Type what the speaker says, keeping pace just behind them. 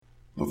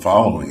The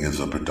following is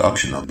a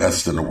production of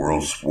Best in the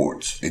World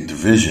Sports, a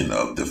division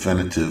of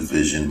Definitive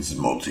Visions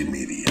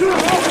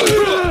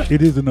Multimedia.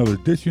 It is another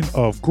edition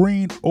of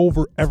Green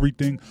Over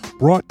Everything,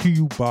 brought to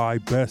you by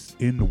Best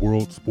in the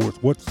World Sports.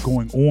 What's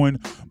going on?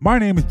 My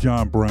name is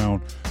John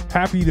Brown.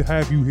 Happy to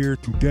have you here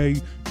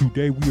today.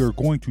 Today we are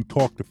going to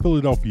talk the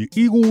Philadelphia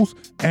Eagles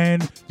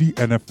and the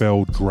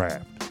NFL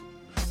Draft.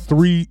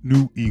 3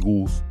 new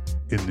Eagles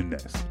in the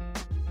nest.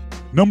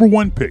 Number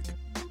 1 pick.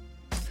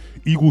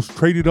 Eagles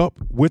traded up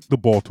with the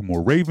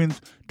Baltimore Ravens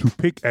to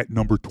pick at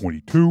number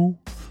 22.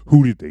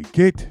 Who did they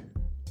get?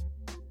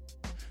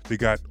 They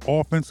got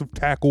offensive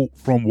tackle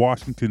from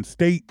Washington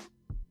State,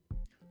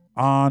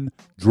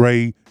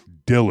 Andre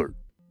Dillard.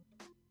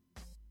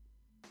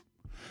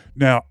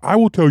 Now, I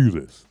will tell you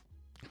this.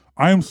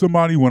 I am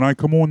somebody, when I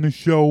come on this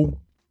show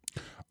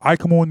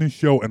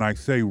and I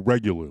say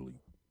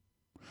regularly,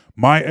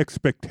 my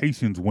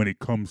expectations when it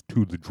comes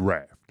to the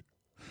draft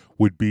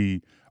would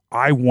be,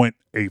 I want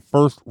a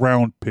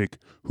first-round pick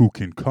who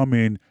can come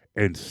in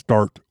and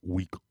start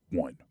week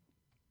 1.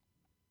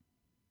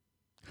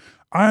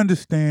 I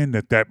understand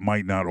that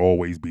might not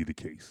always be the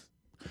case.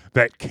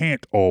 That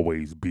can't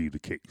always be the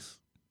case.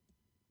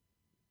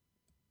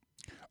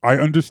 I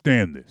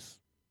understand this.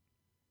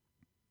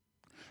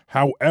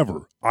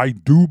 However, I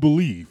do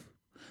believe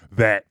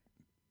that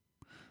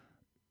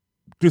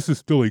this is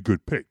still a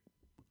good pick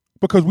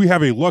because we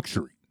have a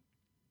luxury.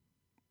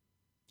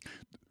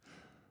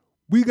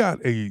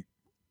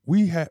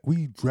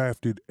 We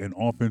drafted an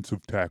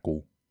offensive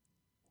tackle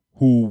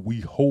who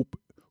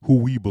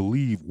we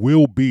believe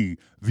will be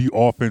the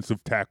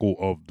offensive tackle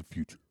of the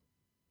future.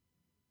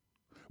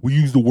 We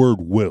use the word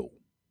will.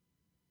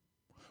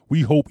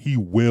 We hope he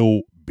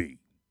will be.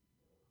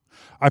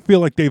 I feel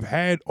like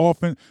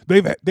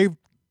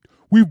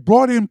we've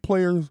brought in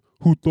players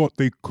who thought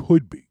they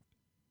could be.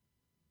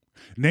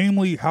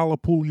 Namely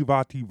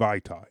Halapoulivaati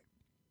Vaitai.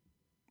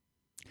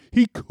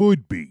 He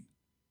could be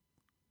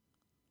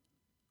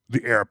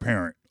the heir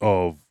apparent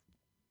of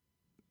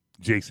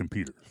Jason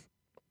Peters.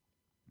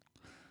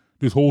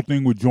 This whole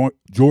thing with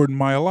Jordan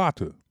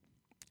Mailata,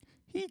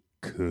 he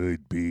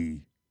could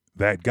be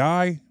that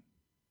guy.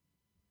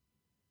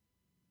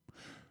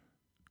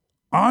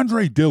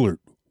 Andre Dillard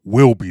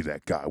will be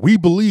that guy. We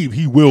believe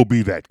he will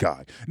be that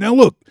guy. Now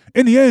look,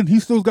 in the end, he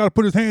still got to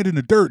put his hand in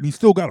the dirt and he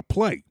still got to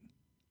play.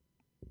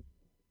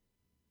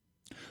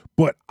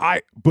 But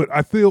I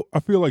feel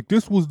like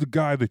this was the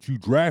guy that you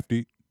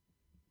drafted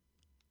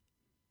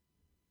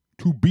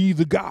to be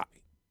the guy.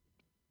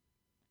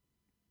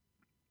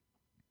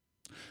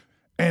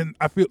 And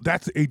I feel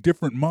that's a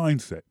different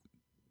mindset.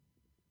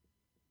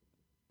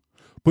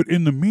 But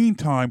in the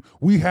meantime,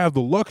 we have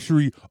the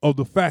luxury of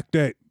the fact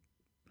that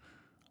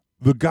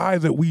the guy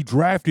that we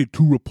drafted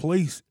to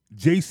replace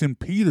Jason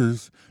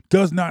Peters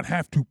does not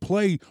have to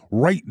play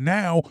right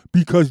now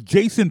because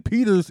Jason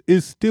Peters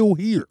is still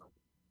here.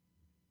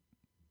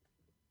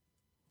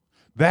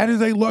 That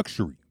is a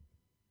luxury.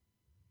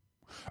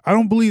 I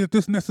don't believe that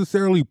this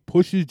necessarily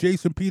pushes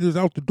Jason Peters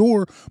out the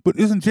door, but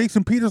isn't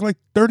Jason Peters like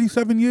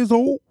 37 years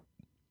old?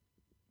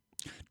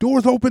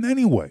 Doors open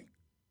anyway.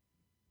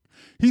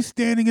 He's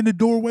standing in the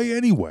doorway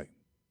anyway.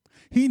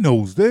 He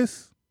knows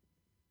this.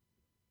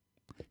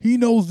 He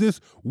knows this.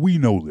 We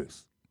know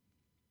this.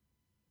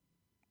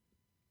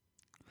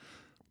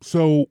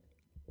 So,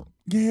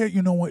 yeah,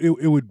 you know what?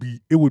 It would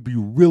be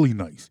really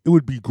nice. It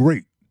would be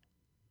great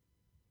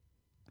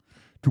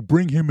to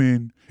bring him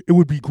in. It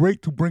would be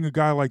great to bring a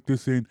guy like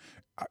this in.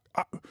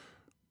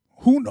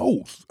 Who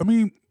knows? I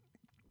mean,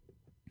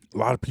 a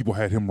lot of people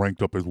had him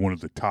ranked up as one of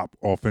the top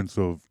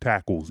offensive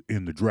tackles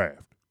in the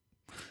draft.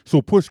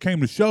 So push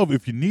came to shove,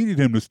 if you needed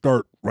him to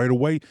start right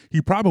away,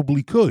 he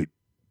probably could.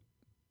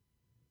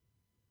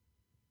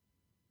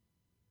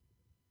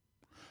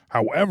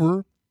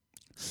 However,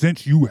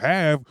 since you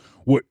have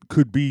what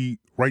could be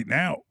right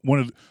now one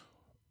of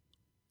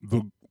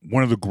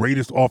the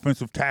greatest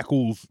offensive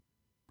tackles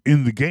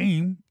in the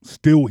game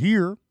still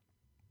here,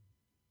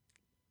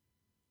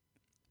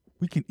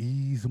 we can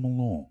ease him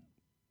along.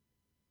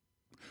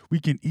 We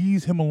can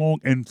ease him along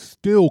and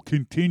still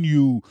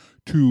continue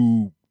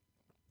to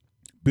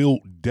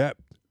build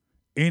depth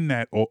in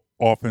that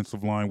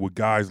offensive line with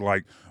guys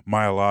like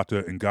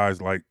Mailata and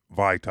guys like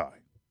Vaitai.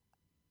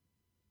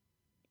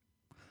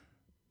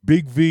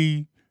 Big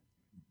V,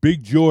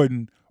 Big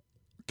Jordan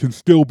can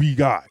still be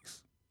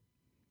guys.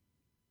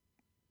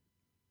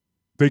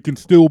 They can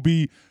still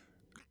be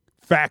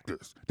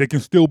factors. They can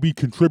still be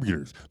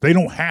contributors. They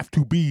don't have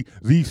to be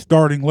the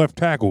starting left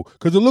tackle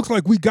because it looks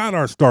like we got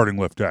our starting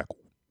left tackle.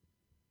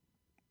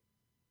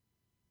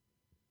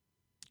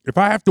 If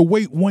I have to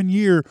wait 1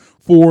 year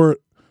for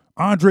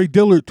Andre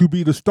Dillard to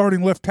be the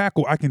starting left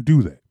tackle, I can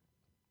do that.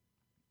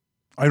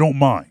 I don't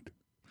mind.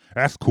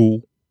 That's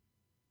cool.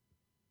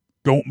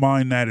 Don't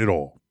mind that at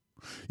all.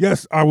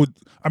 Yes, I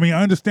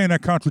understand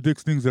that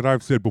contradicts things that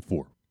I've said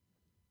before.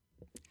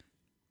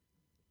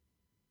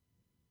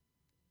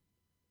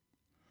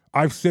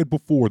 I've said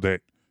before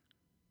that,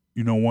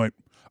 you know what,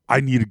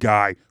 I need a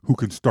guy who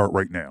can start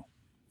right now.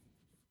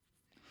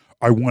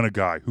 I want a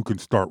guy who can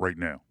start right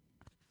now.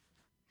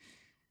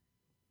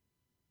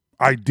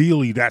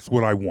 Ideally, that's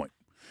what I want.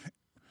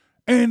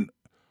 And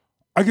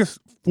I guess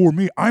for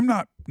me, I'm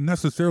not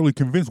necessarily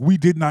convinced we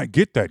did not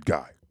get that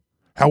guy.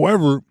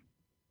 However,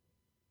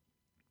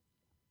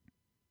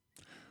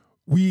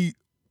 we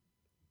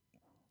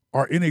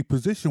are in a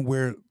position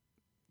where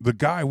the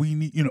guy we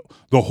need,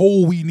 the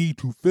hole we need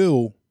to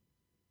fill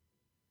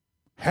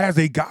has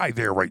a guy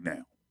there right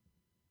now.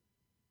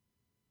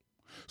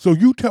 So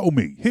you tell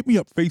me, hit me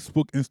up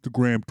Facebook,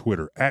 Instagram,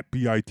 Twitter, at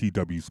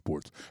BITW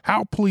Sports.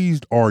 How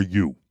pleased are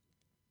you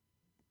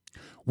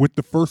with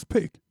the first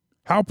pick?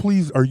 How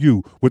pleased are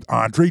you with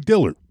Andre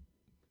Dillard?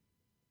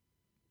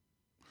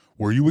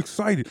 Were you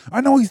excited?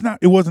 I know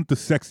it wasn't the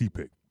sexy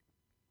pick.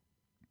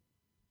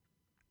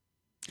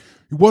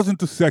 It wasn't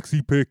the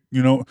sexy pick,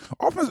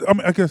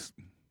 I guess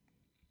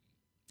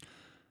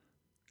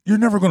you're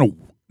never going to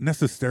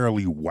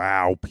necessarily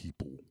wow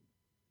people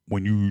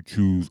when you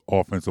choose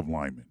offensive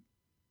linemen.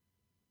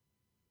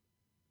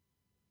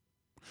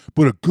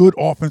 But a good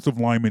offensive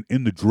lineman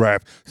in the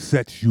draft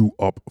sets you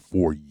up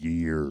for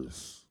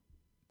years.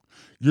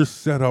 You're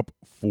set up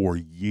for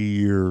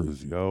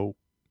years, yo.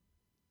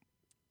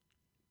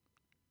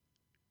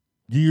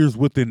 Years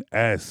with an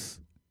S.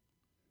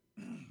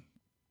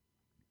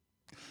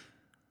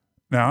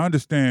 Now, I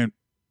understand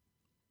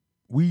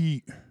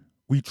we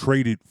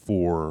traded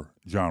for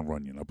Jon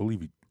Runyan. I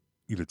believe he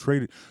either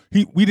traded.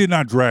 We did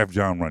not draft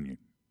Jon Runyan.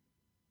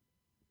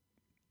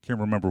 Can't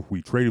remember if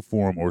we traded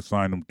for him or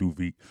signed him through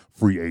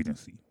free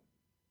agency.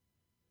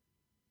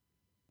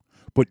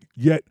 But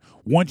yet,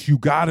 once you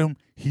got him,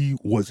 he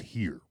was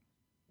here.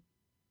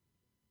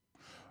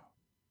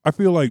 I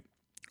feel like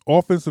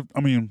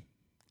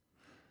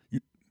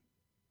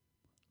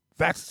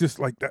that's just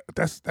like that.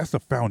 That's a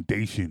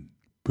foundation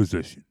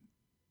position.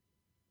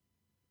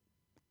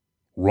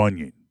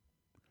 Runyan,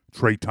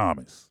 Trey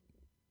Thomas,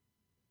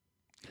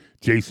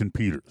 Jason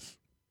Peters,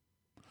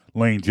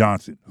 Lane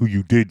Johnson, who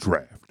you did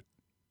draft.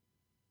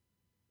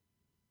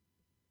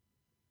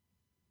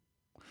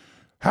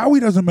 Howie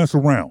doesn't mess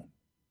around.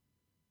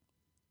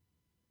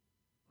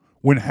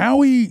 When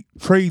Howie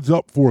trades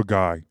up for a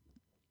guy,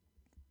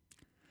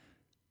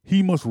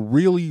 he must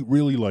really,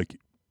 really like it.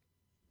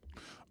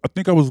 I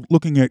think I was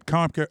looking at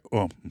Comcast.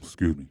 Oh,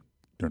 excuse me.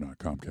 They're not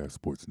Comcast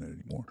Sportsnet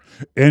anymore.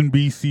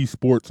 NBC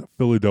Sports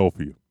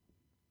Philadelphia.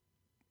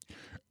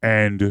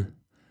 And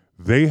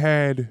they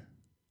had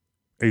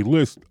a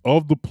list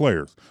of the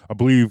players. I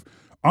believe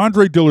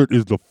Andre Dillard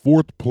is the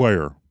fourth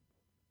player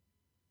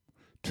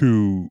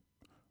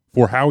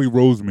for Howie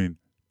Roseman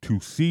to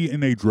see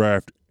in a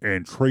draft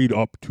and trade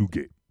up to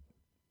get.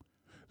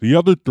 The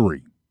other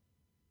three,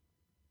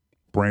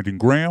 Brandon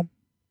Graham,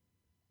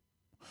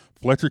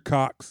 Fletcher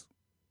Cox,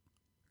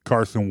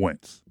 Carson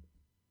Wentz.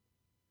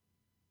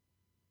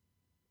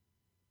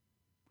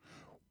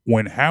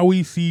 When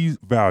Howie sees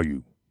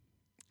value,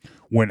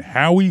 when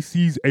Howie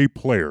sees a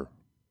player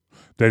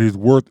that is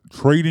worth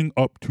trading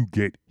up to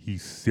get,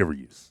 he's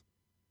serious.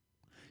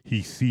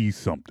 He sees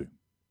something.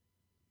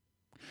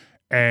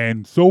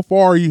 And so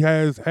far, he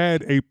has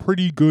had a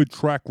pretty good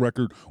track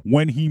record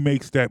when he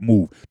makes that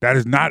move. That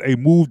is not a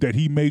move that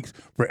he makes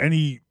for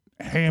any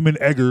ham and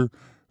egger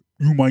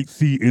you might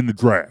see in the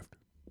draft.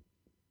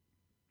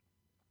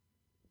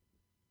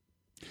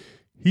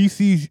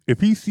 If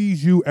he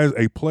sees you as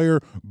a player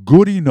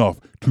good enough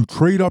to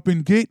trade up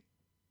and get,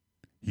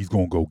 he's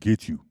going to go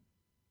get you.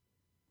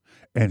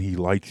 And he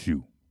likes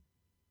you.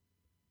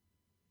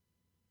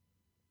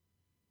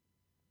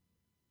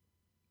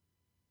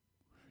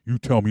 You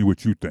tell me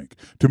what you think.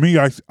 To me,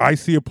 I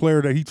see a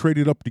player that he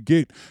traded up to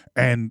get,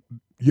 and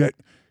yet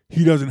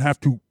he doesn't have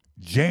to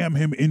jam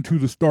him into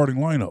the starting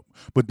lineup.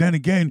 But then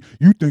again,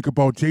 you think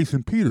about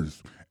Jason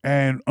Peters,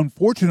 and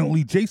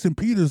unfortunately, Jason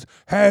Peters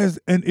has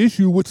an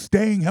issue with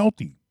staying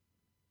healthy.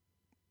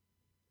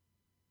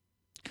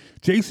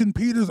 Jason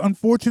Peters,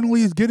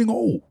 unfortunately, is getting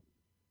old.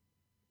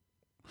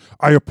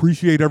 I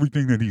appreciate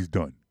everything that he's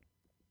done.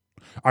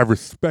 I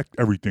respect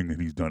everything that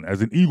he's done.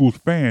 As an Eagles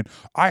fan,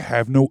 I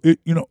have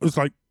it's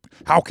like,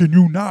 how can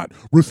you not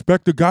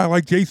respect a guy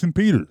like Jason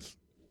Peters?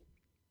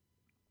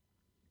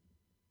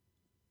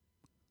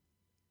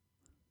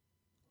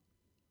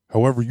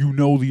 However,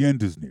 the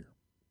end is near.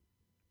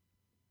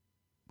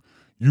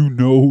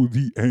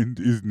 The end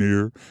is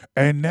near.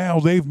 And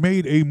now they've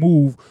made a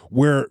move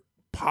where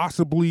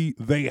possibly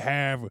they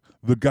have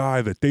the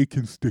guy that they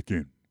can stick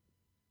in.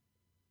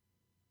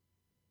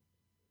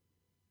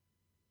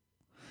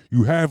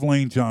 You have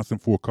Lane Johnson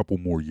for a couple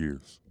more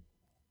years.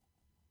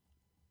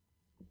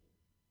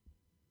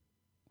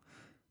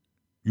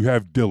 You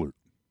have Dillard.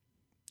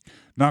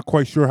 Not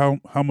quite sure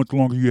how much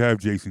longer you have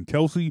Jason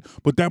Kelce,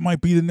 but that might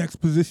be the next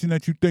position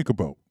that you think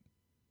about.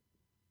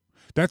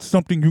 That's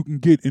something you can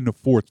get in the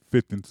 4th,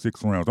 5th, and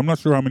 6th rounds. I'm not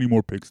sure how many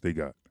more picks they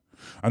got.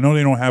 I know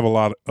they don't have a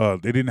lot.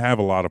 They didn't have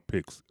a lot of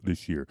picks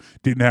this year.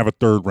 Didn't have a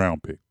 3rd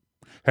round pick.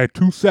 Had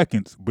 2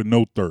 seconds, but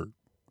no 3rd.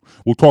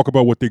 We'll talk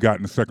about what they got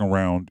in the 2nd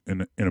round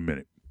in a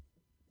minute.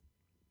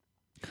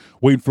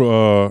 Waiting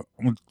for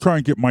I'm gonna try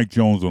and get Mike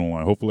Jones on the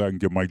line. Hopefully I can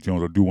get Mike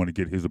Jones. I do want to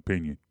get his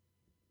opinion.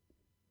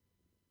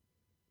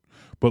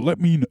 But let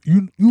me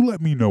you let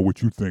me know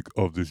what you think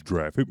of this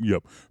draft. Hit me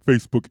up.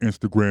 Facebook,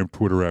 Instagram,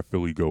 Twitter at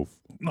Philly Go.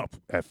 Not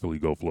at Philly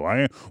Go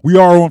Flow. We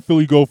are on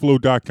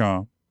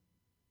PhillyGoFlow.com.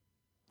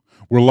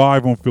 We're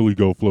live on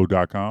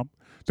PhillyGoFlow.com.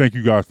 Thank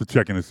you guys for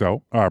checking us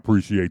out. I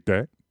appreciate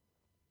that.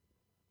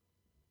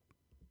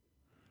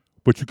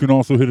 But you can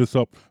also hit us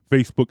up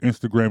Facebook,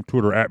 Instagram,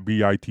 Twitter at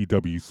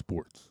BITW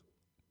Sports.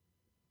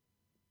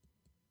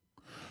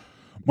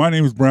 My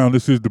name is Brown.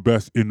 This is the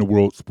Best in the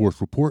World Sports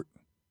Report.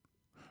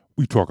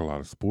 We talk a lot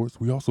of sports.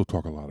 We also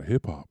talk a lot of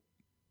hip hop.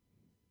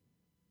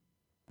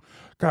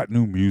 Got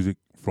new music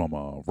from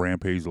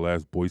Rampage, the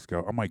Last Boy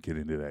Scout. I might get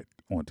into that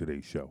on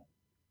today's show.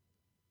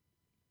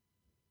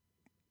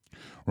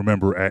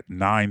 Remember, at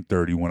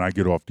 9:30 when I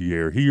get off the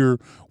air here,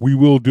 we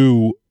will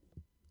do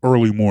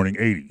Early Morning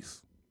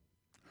 80s.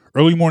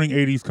 Early Morning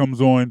 80s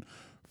comes on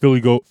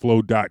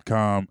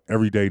PhillyGoFlow.com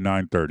every day,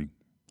 9:30.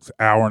 It's an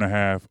hour and a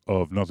half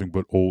of nothing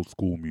but old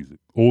school music,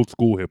 old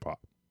school hip hop,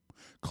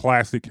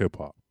 classic hip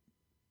hop.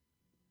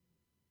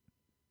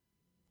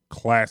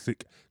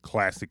 Classic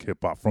hip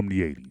hop from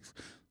the 80s.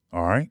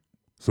 All right?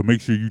 So make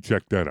sure you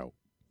check that out.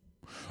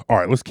 All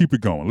right, let's keep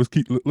it going.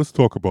 Let's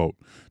talk about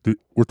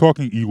we're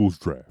talking Eagles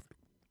draft.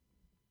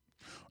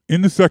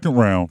 In the second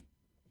round,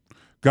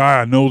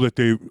 guy, I know that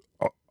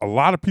a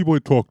lot of people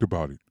had talked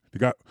about it.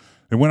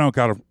 They went out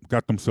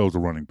got themselves a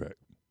running back.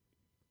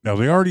 Now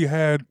they already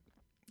had a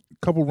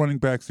couple running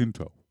backs in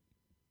tow.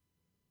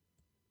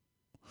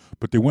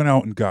 But they went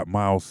out and got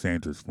Miles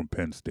Sanders from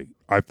Penn State.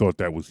 I thought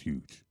that was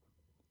huge.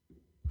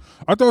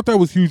 I thought that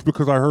was huge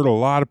because I heard a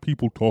lot of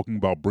people talking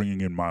about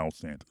bringing in Miles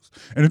Sanders.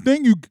 And the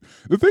thing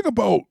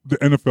about the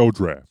NFL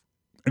draft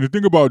and the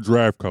thing about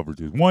draft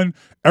coverage is, one,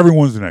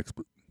 everyone's an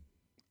expert,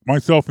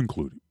 myself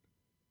included.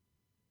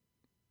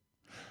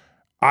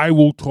 I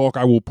will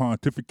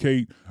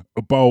pontificate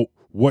about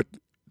what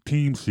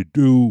teams should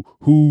do,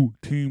 who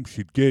teams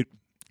should get.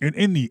 And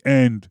in the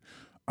end,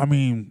 I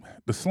mean,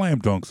 the slam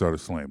dunks are the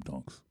slam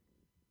dunks.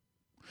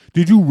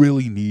 Did you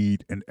really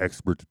need an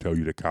expert to tell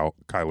you that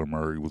Kyler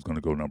Murray was going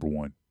to go number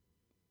one?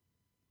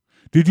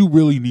 Did you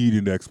really need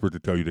an expert to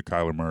tell you that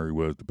Kyler Murray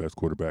was the best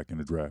quarterback in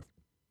the draft?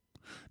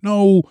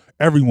 No,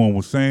 everyone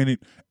was saying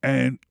it,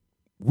 and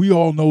we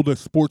all know that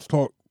sports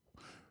talk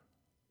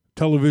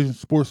television,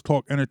 sports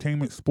talk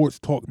entertainment, sports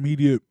talk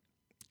media,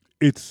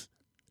 it's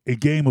a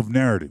game of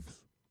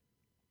narratives.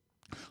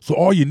 So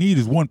all you need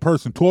is one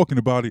person talking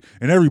about it,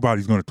 and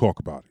everybody's going to talk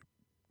about it,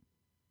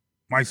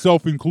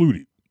 myself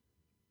included.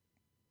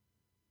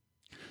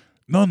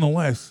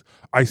 Nonetheless,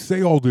 I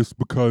say all this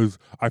because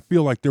I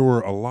feel like there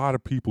were a lot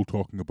of people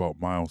talking about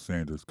Miles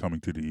Sanders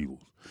coming to the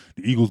Eagles.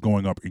 The Eagles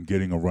going up and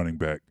getting a running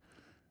back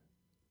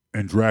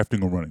and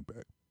drafting a running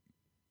back.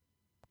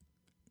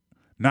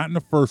 Not in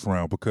the first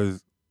round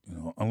because,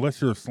 unless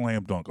you're a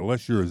slam dunk,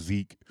 unless you're a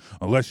Zeke,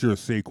 unless you're a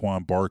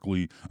Saquon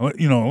Barkley,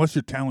 unless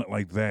you're talent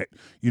like that,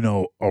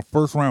 a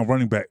first round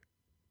running back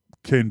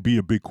can be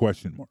a big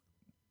question mark.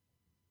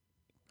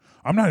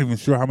 I'm not even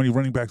sure how many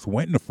running backs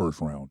went in the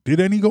first round. Did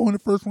any go in the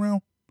first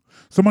round?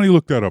 Somebody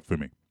look that up for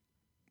me.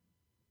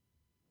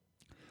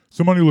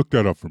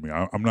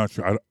 I'm not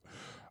sure.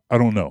 I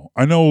don't know.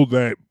 I know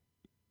that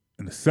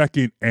in the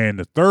second and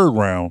the third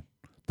round,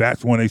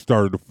 that's when they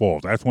started to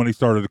fall. That's when they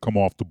started to come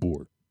off the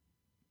board.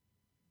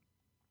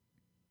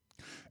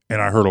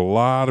 And I heard a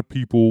lot of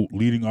people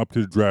leading up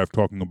to the draft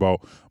talking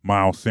about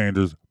Miles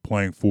Sanders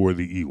playing for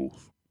the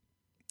Eagles.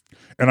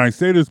 And I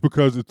say this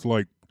because it's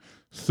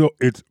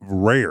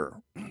rare.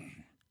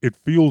 It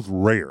feels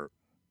rare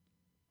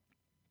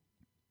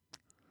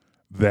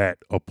that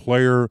a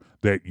player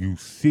that you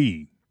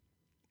see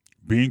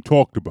being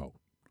talked about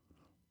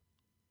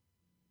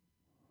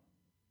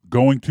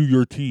going to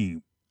your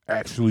team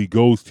actually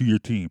goes to your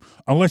team,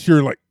 unless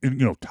you're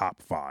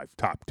top 5,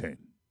 top 10.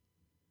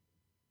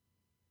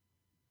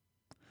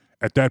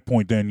 At that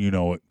point, then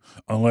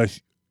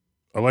unless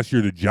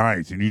you're the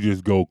Giants and you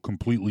just go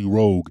completely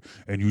rogue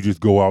and you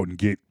just go out and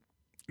get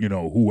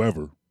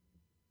whoever.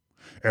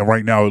 And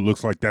right now it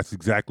looks like that's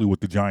exactly what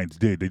the Giants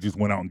did. They just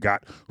went out and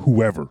got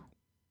whoever.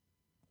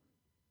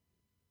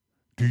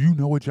 Do you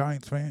know a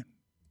Giants fan?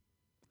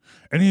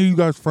 Any of you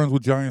guys friends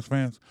with Giants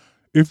fans?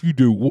 If you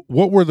do,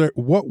 what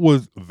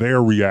was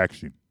their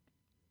reaction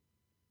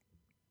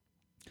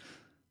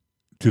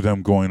to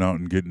them going out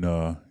and getting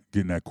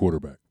that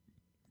quarterback,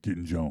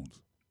 getting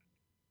Jones?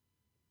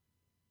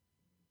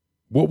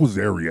 What was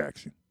their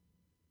reaction?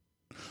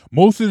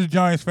 Most of the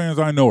Giants fans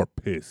I know are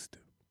pissed.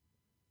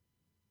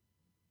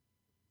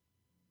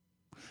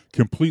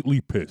 Completely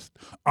pissed.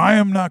 I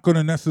am not going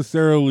to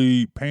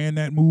necessarily pan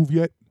that move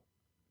yet,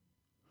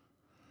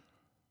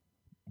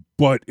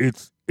 but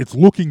it's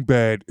looking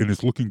bad, and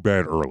it's looking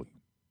bad early.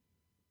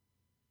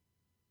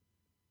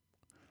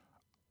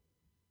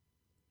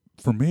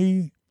 For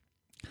me,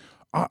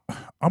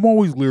 I'm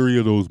always leery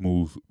of those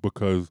moves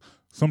because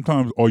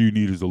sometimes all you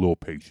need is a little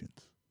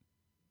patience.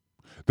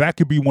 That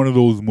could be one of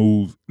those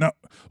moves. Now,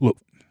 look,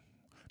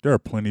 There are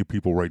plenty of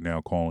people right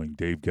now calling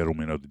Dave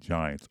Gettleman of the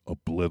Giants a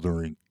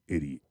blithering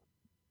idiot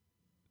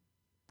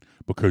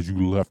because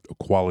you left a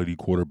quality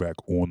quarterback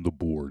on the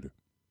board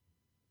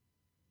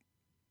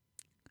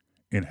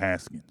in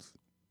Haskins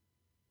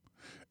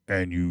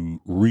and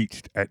you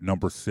reached at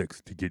number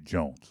 6 to get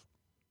Jones.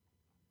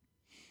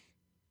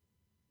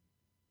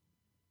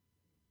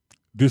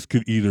 This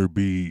could either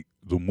be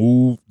the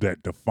move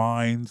that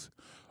defines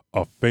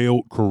a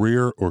failed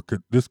career, or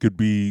this could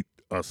be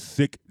a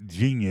sick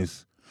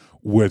genius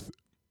with,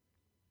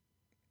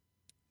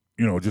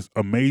 just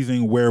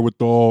amazing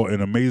wherewithal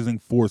and amazing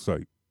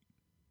foresight.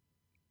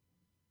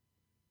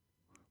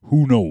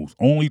 Who knows?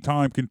 Only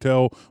time can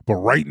tell. But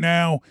right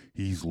now,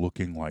 he's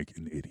looking like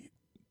an idiot.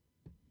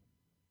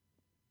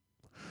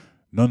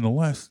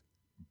 Nonetheless,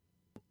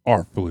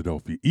 our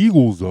Philadelphia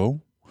Eagles,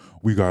 though,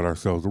 we got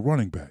ourselves a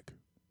running back.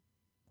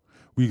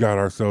 We got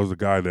ourselves a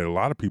guy that a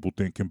lot of people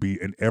think can be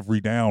an every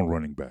down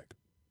running back.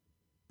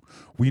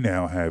 We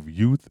now have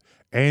youth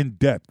and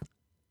depth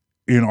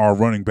in our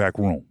running back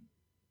room.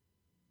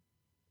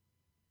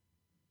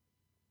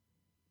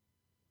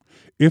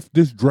 If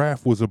this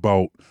draft was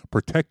about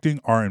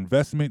protecting our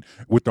investment,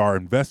 with our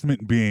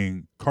investment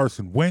being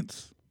Carson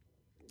Wentz,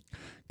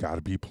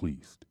 gotta be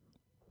pleased.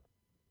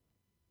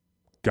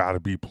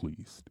 Gotta be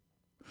pleased.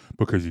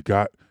 Because you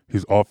got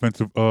his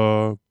offensive,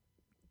 you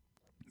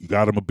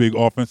got him a big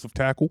offensive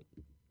tackle.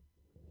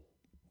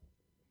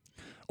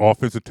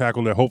 Offensive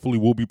tackle that hopefully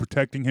will be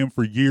protecting him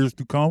for years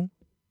to come.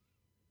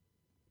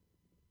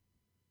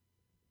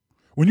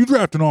 When you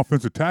draft an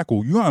offensive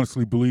tackle, you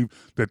honestly believe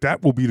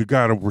that will be the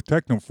guy to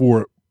protect him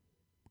for,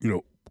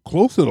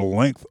 close to the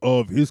length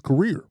of his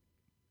career.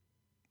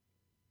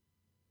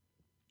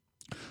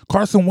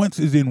 Carson Wentz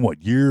is in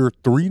year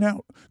 3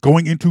 now?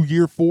 Going into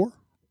year 4?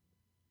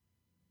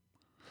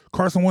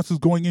 Carson Wentz is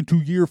going into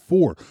year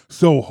 4.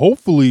 So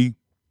hopefully,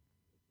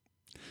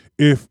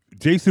 if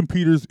Jason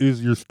Peters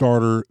is your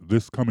starter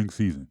this coming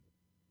season,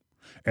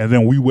 and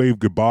then we wave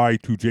goodbye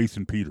to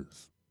Jason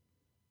Peters,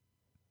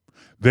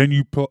 then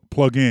you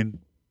plug in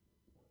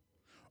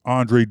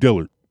Andre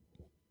Dillard.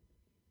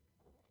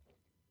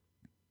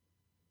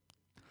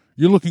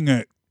 You're looking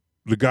at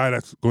the guy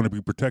that's going to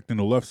be protecting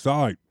the left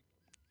side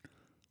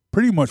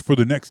pretty much for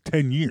the next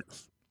 10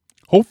 years.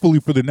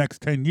 Hopefully for the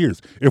next 10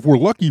 years. If we're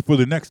lucky, for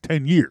the next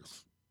 10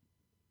 years.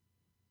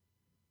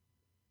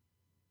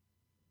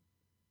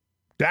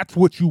 That's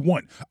what you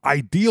want.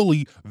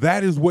 Ideally,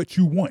 that is what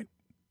you want.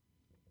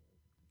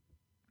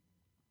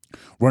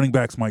 Running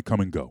backs might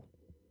come and go.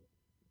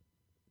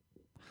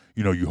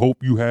 You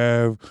hope you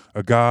have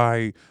a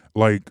guy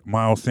like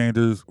Miles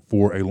Sanders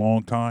for a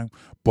long time,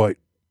 but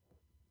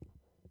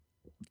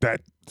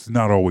that's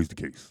not always the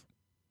case.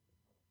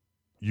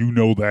 You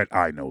know that,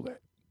 I know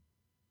that.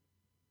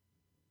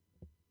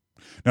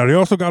 Now, they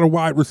also got a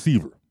wide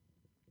receiver.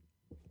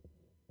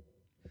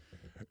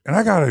 And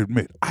I got to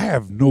admit, I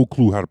have no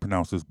clue how to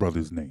pronounce this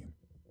brother's name.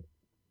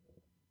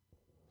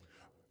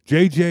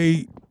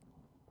 JJ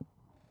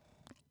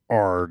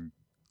Argeka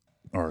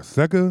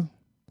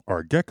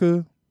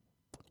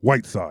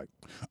Whiteside.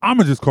 I'm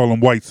going to just call him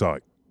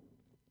Whiteside.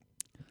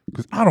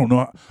 Because I don't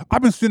know.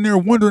 I've been sitting there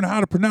wondering how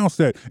to pronounce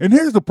that. And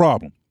here's the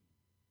problem.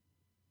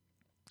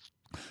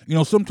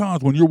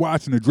 Sometimes when you're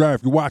watching the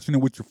draft, you're watching it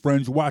with your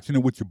friends, you're watching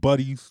it with your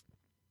buddies.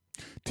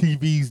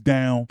 TV's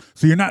down.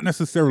 So you're not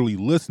necessarily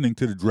listening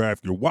to the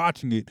draft. You're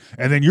watching it,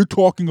 and then you're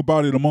talking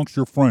about it amongst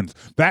your friends.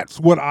 That's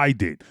what I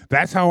did.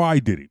 That's how I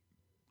did it.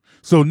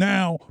 So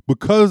now,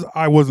 because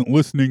I wasn't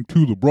listening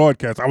to the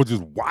broadcast, I was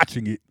just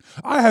watching it.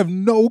 I have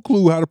no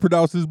clue how to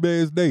pronounce this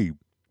man's name.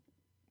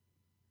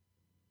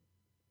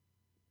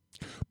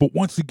 But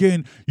once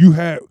again,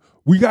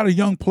 we got a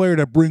young player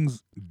that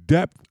brings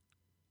depth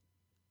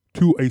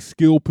to a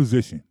skill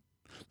position.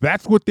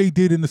 That's what they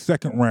did in the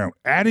second round,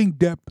 adding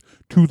depth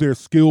to their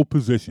skill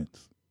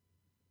positions.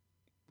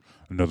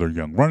 Another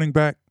young running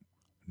back,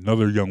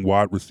 another young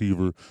wide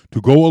receiver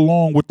to go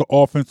along with the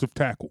offensive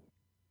tackle.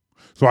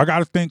 So I got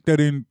to think that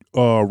in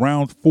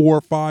rounds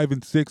 4, 5,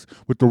 and 6,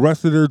 with the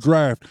rest of their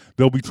draft,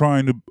 they'll be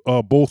trying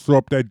to bolster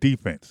up that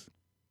defense.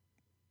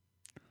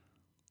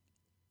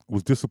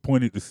 Was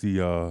disappointed to see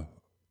the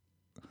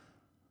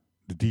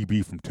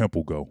DB from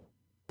Temple go,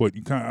 but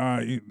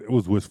it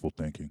was wishful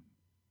thinking.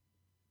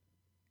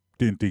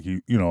 Didn't think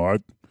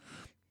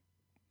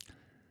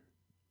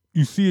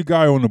you see a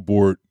guy on the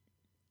board,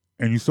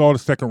 and you saw the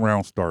second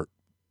round start,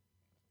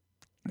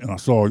 and I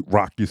saw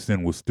Rock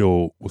Ya-Sin was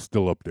still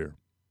up there,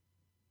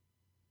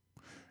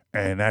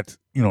 and that's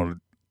the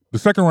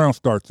second round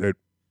starts at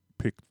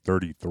pick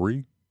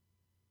 33,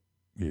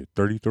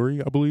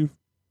 33 I believe,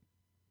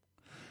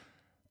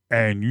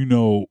 and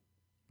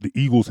the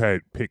Eagles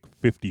had pick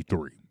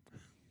 53.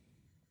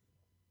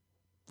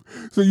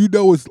 So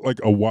it's like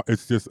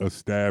it's just a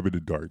stab in the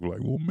dark.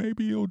 Like, well,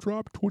 maybe he'll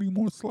drop 20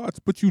 more slots,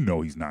 but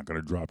he's not going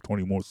to drop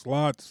 20 more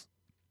slots.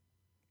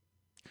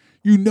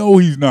 He's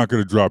not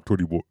going to drop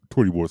 20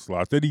 more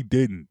slots, and he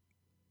didn't.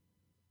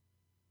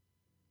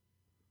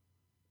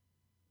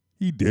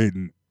 He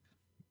didn't.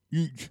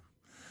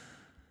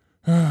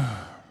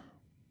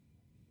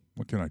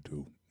 What can I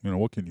do?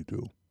 What can you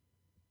do?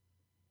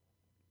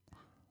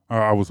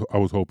 I was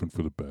hoping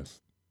for the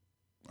best.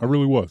 I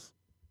really was.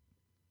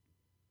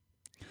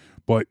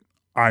 But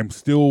I'm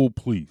still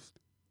pleased.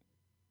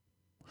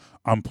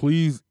 I'm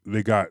pleased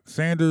they got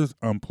Sanders.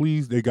 I'm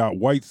pleased they got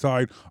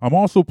Whiteside. I'm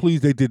also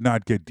pleased they did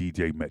not get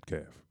DJ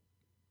Metcalf.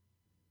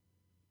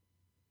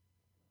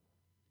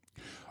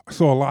 I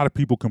saw a lot of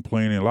people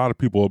complaining, a lot of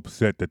people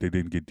upset that they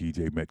didn't get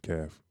DJ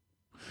Metcalf.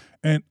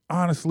 And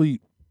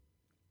honestly,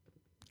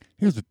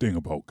 here's the thing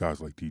about guys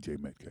like DJ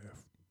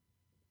Metcalf.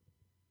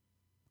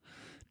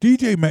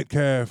 DJ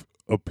Metcalf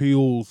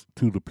appeals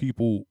to the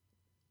people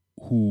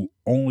who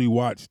only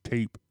watch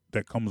tape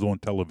that comes on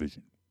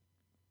television.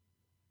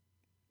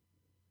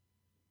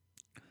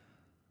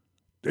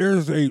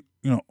 There's I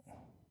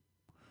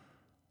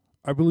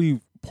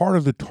believe part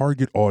of the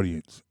target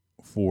audience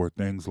for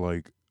things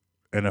like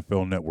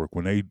NFL Network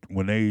when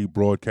they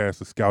broadcast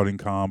the scouting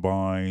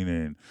combine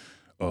and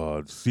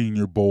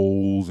senior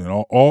bowls and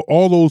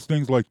all those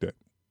things like that,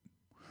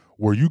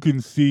 where you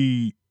can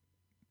see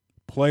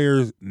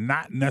players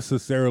not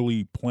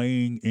necessarily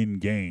playing in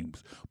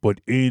games,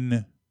 but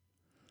in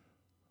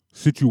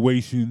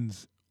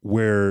situations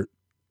where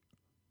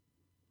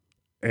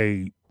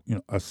a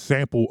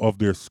sample of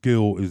their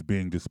skill is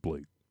being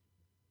displayed.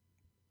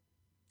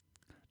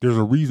 There's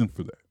a reason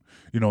for that.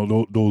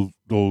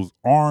 Those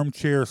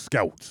armchair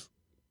scouts.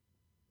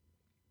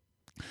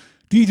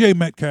 DJ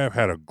Metcalf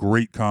had a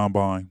great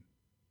combine.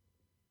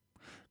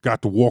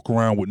 Got to walk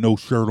around with no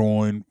shirt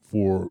on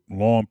for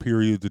long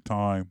periods of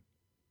time.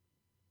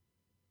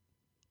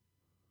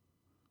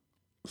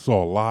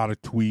 Saw a lot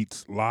of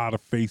tweets, a lot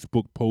of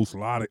Facebook posts, a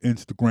lot of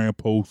Instagram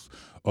posts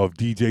of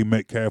DJ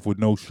Metcalf with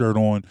no shirt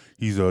on.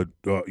 He's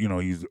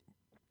he's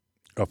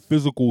a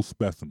physical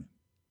specimen.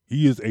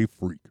 He is a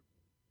freak.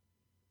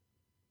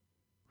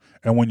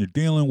 And when you're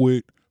dealing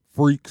with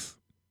freaks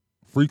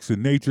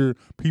in nature,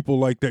 people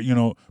like that,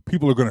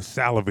 people are going to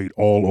salivate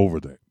all over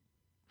that.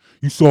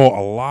 You saw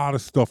a lot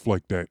of stuff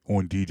like that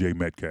on DJ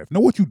Metcalf.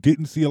 Know what you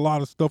didn't see a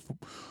lot of stuff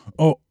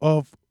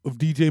of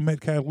DJ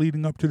Metcalf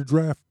leading up to the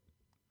draft?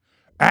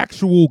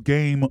 Actual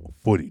game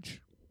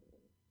footage.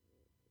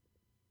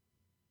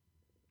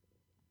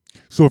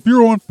 So if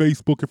you're on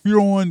Facebook, if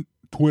you're on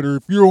Twitter,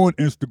 if you're on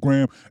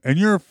Instagram, and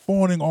you're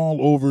fawning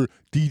all over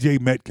DJ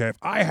Metcalf,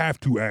 I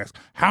have to ask,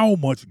 how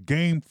much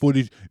game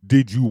footage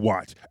did you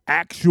watch?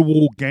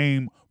 Actual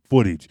game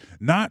footage.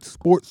 Not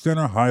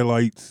SportsCenter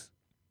highlights.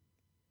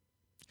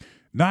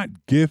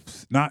 Not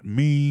GIFs, not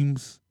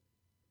memes.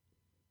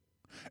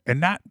 And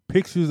not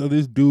pictures of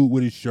this dude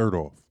with his shirt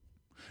off.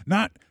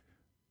 Not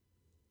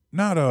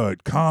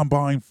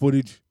combine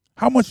footage.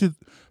 How much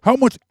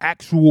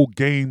actual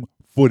game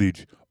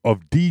footage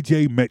of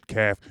DJ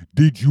Metcalf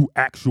did you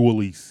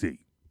actually see?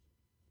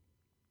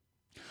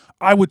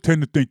 I would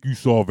tend to think you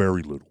saw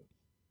very little.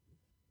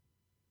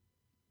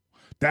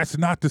 That's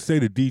not to say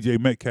that DJ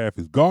Metcalf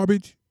is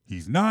garbage.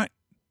 He's not.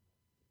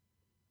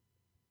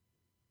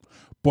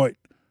 But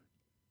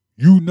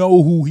you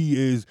know who he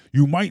is.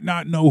 You might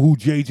not know who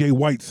J.J.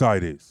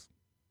 Whiteside is.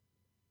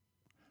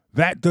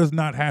 That does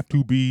not have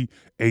to be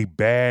a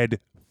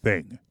bad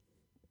thing.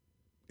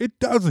 It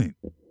doesn't.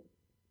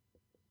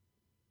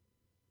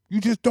 You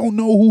just don't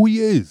know who he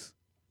is.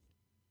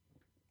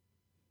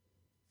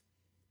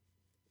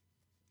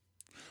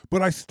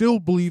 But I still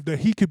believe that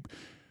he could.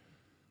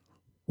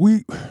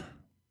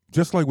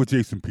 Just like with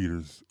Jason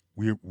Peters,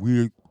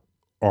 we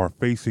are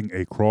facing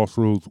a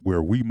crossroads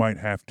where we might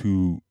have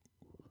to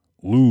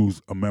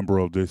lose a member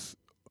of this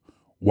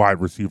wide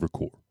receiver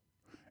core.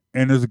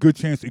 And there's a good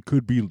chance it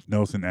could be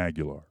Nelson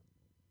Agholor.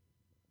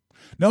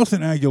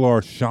 Nelson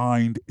Agholor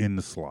shined in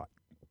the slot.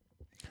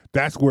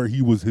 That's where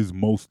he was his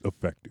most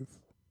effective.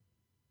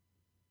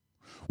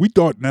 We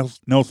thought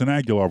Nelson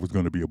Agholor was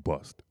going to be a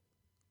bust.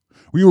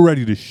 We were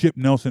ready to ship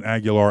Nelson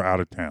Agholor out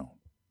of town.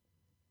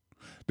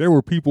 There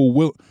were people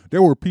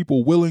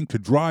willing to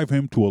drive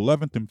him to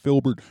 11th and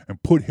Filbert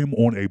and put him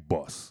on a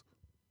bus.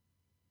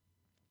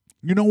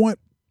 You know what?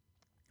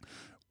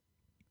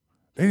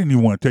 They didn't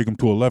even want to take him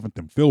to 11th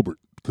and Filbert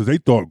because they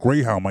thought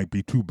Greyhound might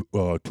be too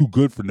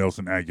good for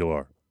Nelson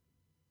Agholor.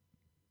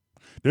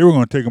 They were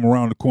going to take him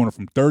around the corner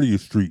from 30th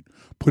Street,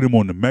 put him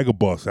on the mega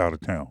bus out of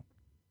town.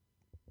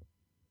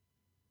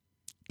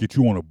 Get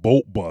you on a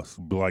boat bus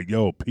and be like,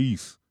 yo,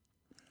 peace.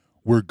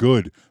 We're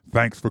good.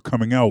 Thanks for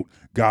coming out.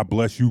 God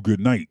bless you. Good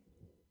night.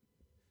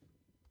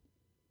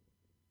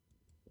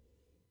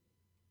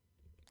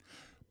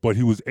 But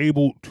he was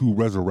able to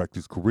resurrect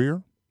his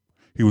career.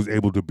 He was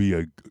able to be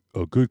a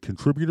good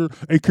contributor.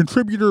 A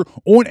contributor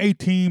on a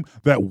team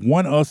that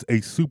won us a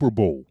Super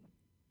Bowl.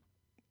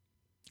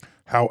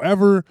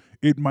 However,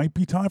 it might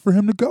be time for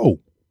him to go.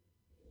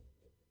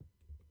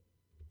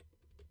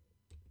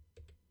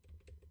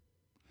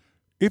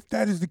 If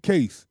that is the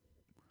case,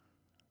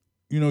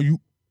 you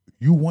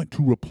want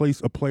to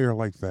replace a player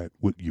like that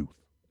with youth.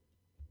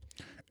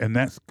 And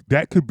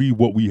that could be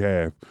what we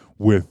have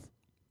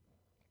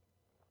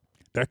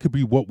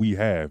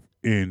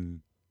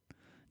in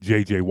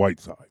J.J.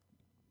 Whiteside.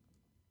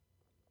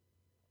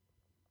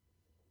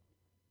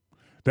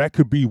 That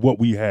could be what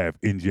we have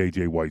in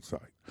J.J.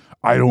 Whiteside.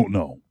 I don't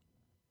know.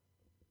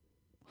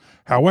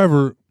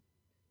 However,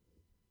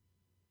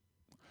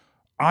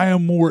 I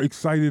am more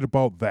excited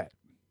about that.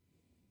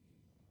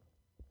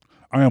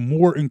 I am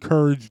more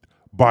encouraged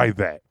by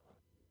that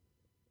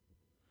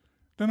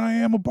than I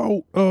am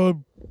about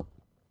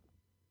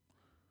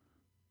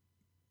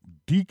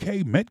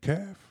DK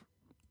Metcalf.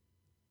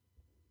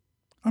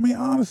 I mean,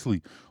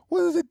 honestly,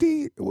 what is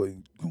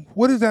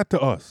what is that to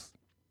us?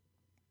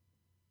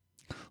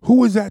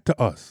 Who is that to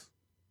us?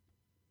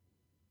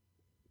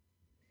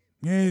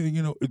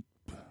 Yeah,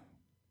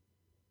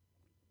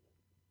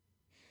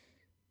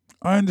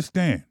 I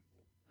understand.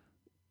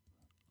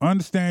 I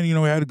understand, he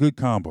had a good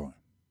combine.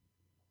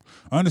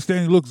 I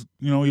understand he looks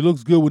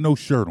good with no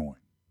shirt on.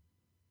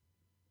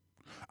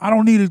 I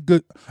don't need a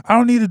dude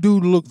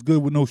who looks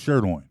good with no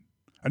shirt on.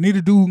 I need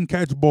a dude who can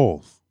catch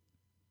balls.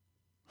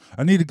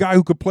 I need a guy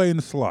who can play in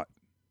the slot.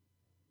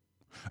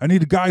 I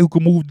need a guy who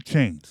can move the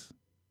chains.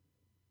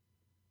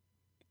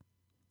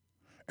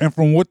 And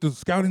from what the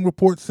scouting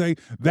reports say,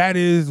 that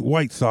is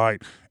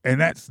Whiteside, and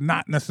that's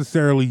not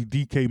necessarily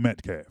DK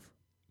Metcalf.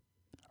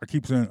 I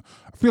keep saying,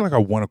 I feel like I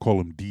want to call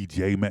him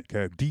DJ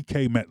Metcalf,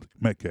 DK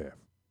Metcalf.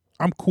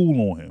 I'm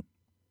cool on him.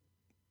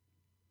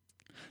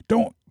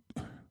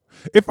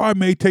 If I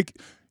may take,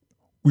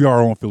 we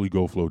are on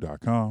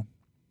PhillyGoFlow.com.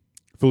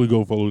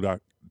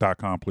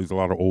 PhillyGoFlow.com plays a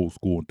lot of old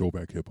school and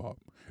throwback hip hop.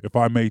 If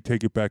I may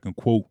take it back and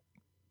quote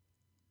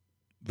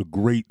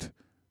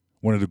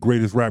one of the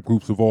greatest rap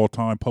groups of all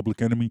time,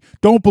 Public Enemy,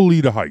 don't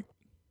believe the hype.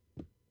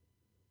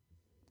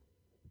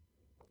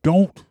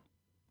 Don't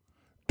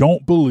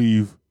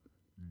believe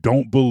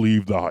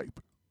the hype.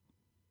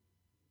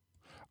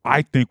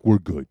 I think we're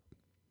good.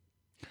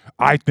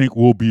 I think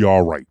we'll be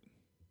all right.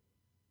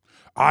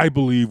 I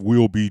believe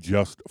we'll be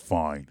just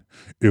fine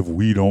if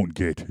we don't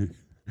get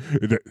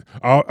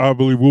I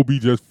believe we'll be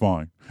just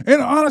fine.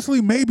 And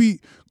honestly, maybe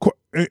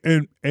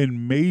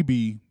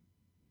maybe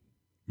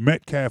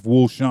Metcalf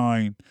will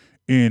shine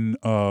in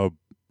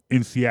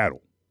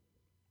Seattle.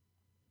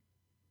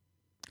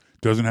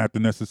 Doesn't have to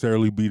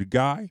necessarily be the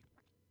guy.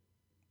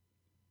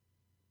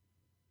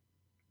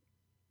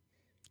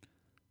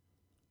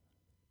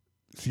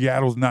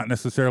 Seattle's not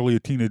necessarily a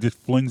team that just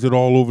flings it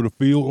all over the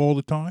field all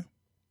the time.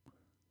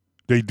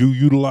 They do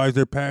utilize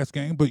their pass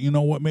game, but you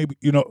know what? Maybe,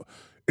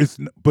 it's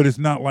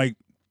not like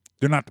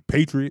they're not the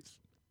Patriots.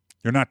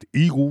 They're not the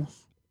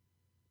Eagles.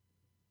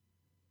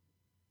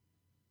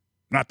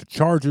 Not the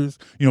Chargers.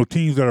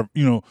 Teams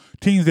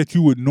that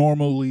you would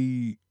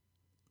normally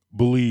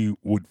believe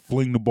would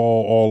fling the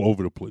ball all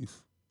over the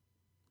place.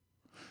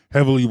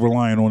 Heavily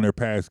relying on their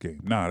pass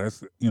game. Nah,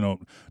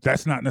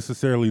 that's not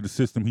necessarily the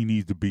system he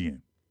needs to be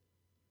in.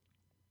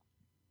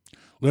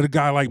 Let a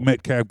guy like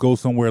Metcalf go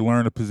somewhere,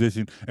 learn a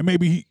position, and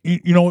maybe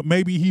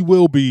maybe he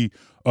will be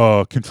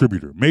a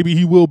contributor. Maybe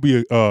he will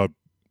be a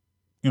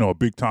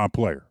big time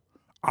player.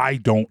 I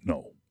don't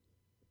know.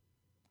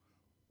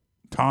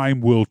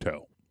 Time will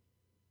tell.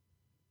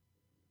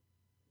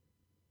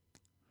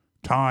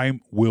 Time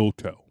will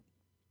tell.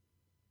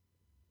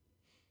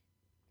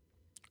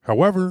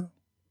 However,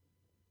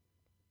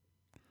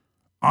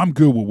 I'm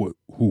good with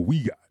who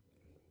we got.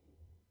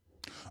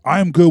 I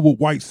am good with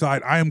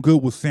Whiteside. I am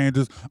good with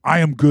Sanders. I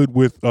am good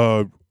with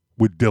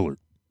Dillard.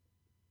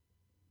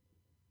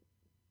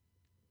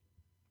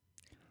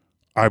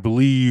 I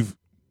believe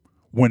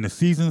when the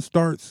season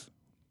starts,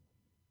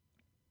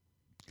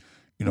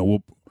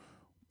 we'll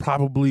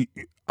probably,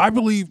 I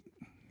believe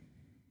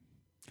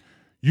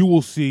you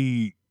will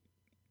see,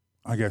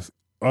 I guess,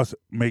 us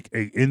make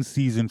a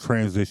in-season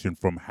transition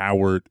from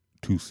Howard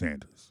to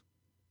Sanders.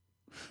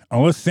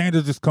 Unless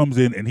Sanders just comes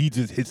in and he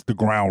just hits the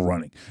ground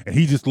running. And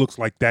he just looks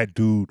like that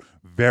dude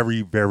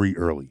very, very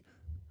early.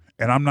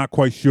 And I'm not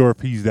quite sure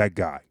if he's that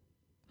guy.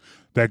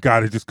 That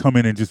guy to just come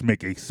in and just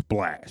make a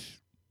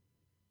splash.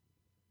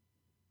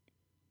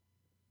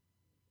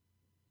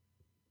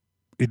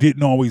 It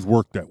didn't always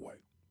work that way.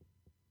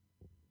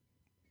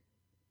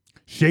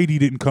 Shady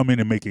didn't come in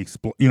and make a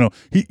splash. You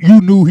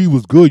knew he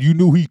was good. You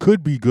knew he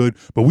could be good.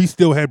 But we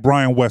still had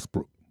Brian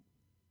Westbrook.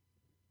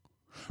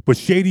 But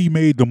Shady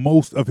made the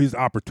most of his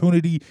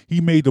opportunity.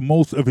 He made the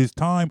most of his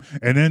time.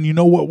 And then you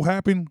know what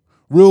happened?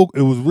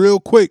 It was real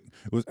quick.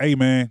 It was, hey,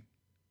 man.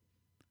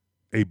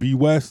 Hey, B.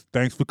 West,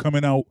 thanks for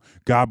coming out.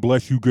 God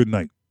bless you. Good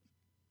night.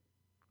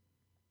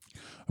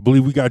 I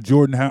believe we got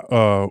Jordan.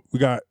 We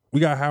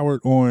got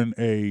Howard on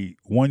a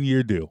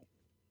 1-year deal.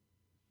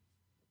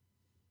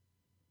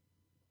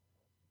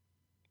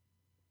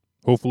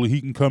 Hopefully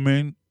he can come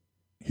in.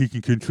 He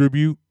can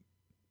contribute.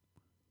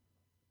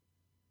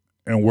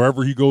 And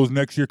wherever he goes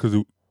next year,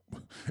 because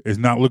it's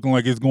not looking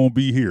like it's going to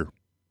be here.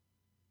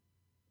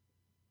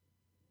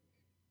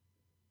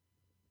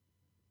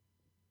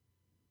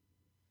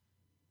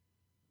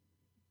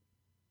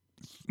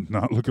 It's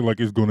not looking like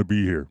it's going to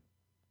be here.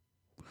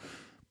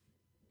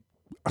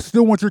 I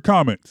still want your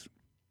comments.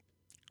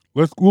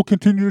 We'll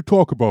continue to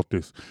talk about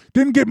this.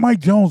 Didn't get Mike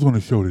Jones on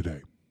the show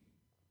today.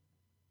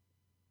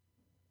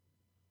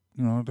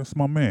 That's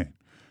my man.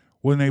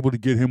 Wasn't able to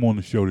get him on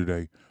the show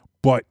today.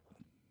 But,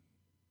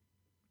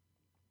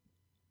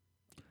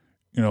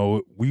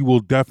 we will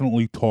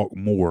definitely talk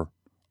more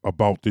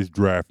about this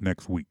draft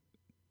next week.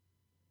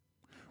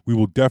 We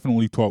will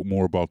definitely talk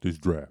more about this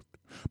draft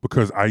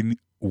because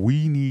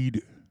we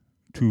need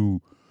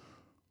to.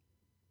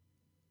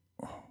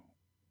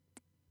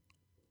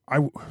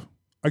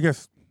 I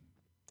guess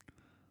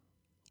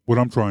what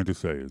I'm trying to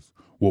say is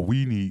what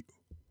we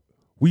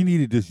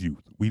needed this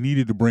youth. We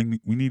needed to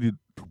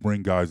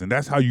bring guys, and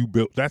that's how you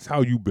build. That's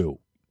how you build.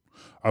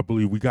 I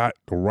believe we got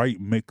the right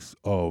mix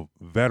of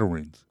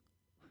veterans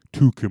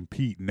to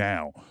compete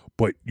now,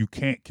 but you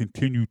can't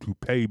continue to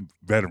pay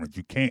veterans.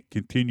 You can't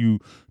continue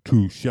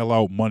to shell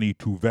out money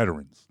to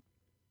veterans.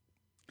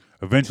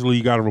 Eventually,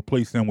 you got to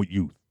replace them with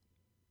youth.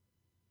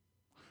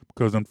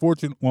 Because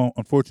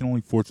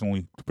unfortunately,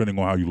 fortunately, depending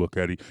on how you look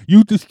at it,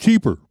 youth is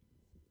cheaper.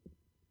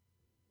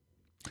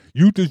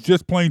 Youth is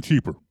just plain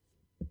cheaper.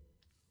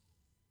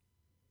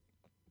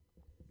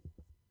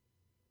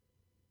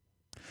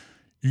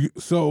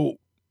 So,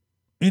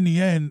 in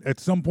the end, at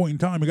some point in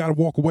time, you got to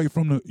walk away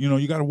from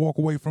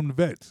the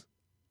vets.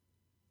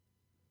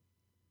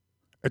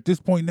 At this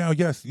point now,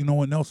 yes,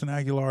 Nelson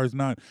Aguilar is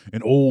not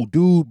an old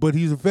dude, but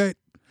he's a vet,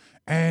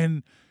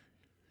 and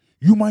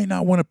you might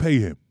not want to pay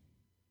him.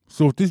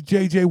 So if this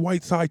J.J.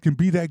 Whiteside can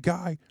be that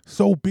guy,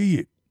 so be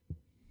it.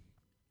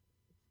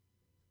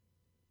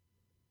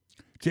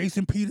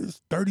 Jason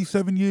Peters,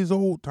 37 years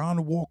old, time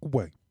to walk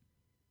away.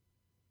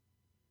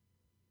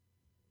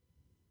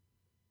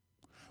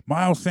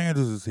 Miles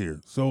Sanders is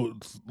here. So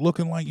it's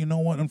looking like,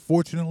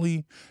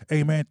 unfortunately,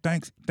 hey, man,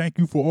 thank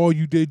you for all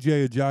you did,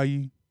 Jay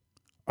Ajayi.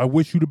 I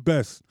wish you the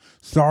best.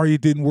 Sorry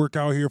it didn't work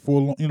out here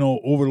for,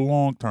 over the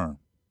long term.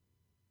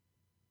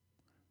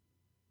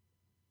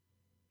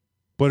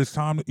 But it's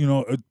time,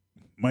 it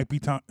might be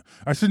time.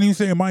 I shouldn't even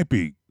say it might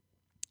be.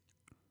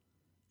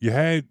 You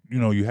had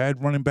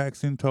running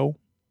backs in tow.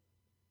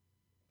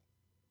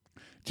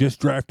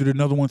 Just drafted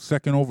another one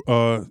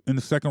in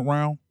the second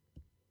round.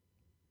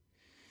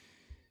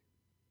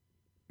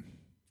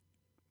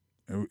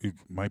 It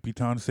might be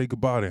time to say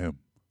goodbye to him.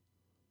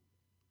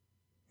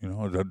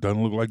 It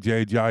doesn't look like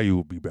Jay Ajayi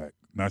will be back.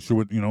 Not sure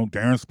what,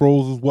 Darren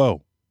Sproles as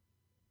well.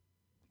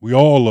 We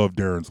all love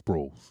Darren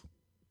Sproles.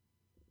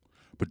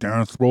 But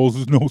Darren Sproles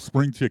is no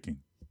spring chicken.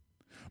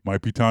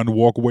 Might be time to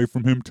walk away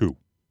from him too.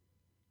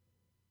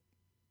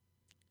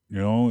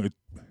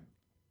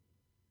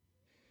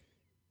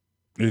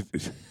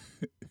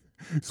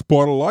 It's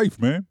part of life,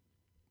 man.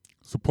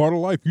 It's a part of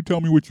life. You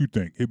tell me what you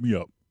think. Hit me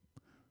up.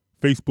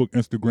 Facebook,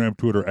 Instagram,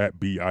 Twitter at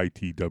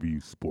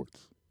BITW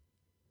Sports.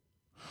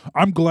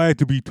 I'm glad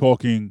to be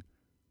talking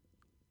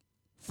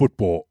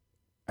football,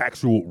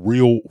 actual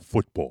real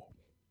football.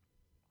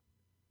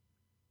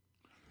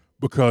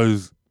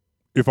 Because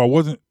if I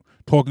wasn't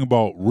talking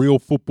about real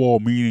football,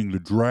 meaning the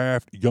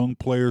draft, young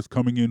players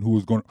coming in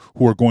who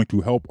are going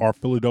to help our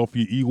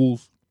Philadelphia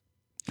Eagles,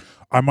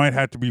 I might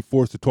have to be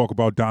forced to talk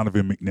about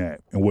Donovan McNabb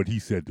and what he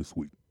said this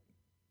week.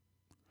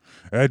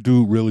 That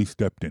dude really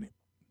stepped in it.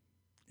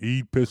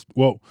 He pissed.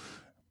 Well,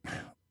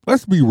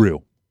 let's be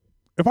real.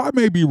 If I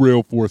may be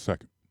real for a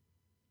second,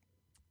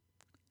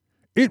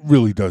 it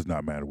really does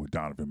not matter what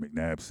Donovan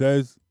McNabb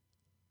says.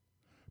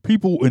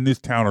 People in this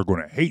town are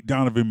going to hate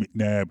Donovan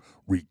McNabb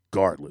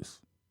regardless.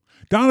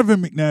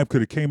 Donovan McNabb could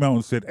have came out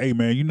and said, hey,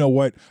 man, you know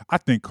what? I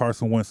think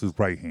Carson Wentz is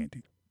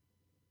right-handed.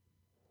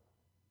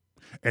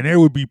 And there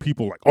would be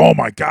people like, oh,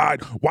 my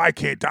God, why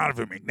can't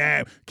Donovan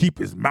McNabb keep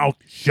his mouth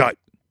shut?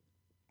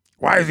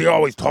 Why is he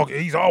always talking?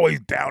 He's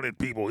always down at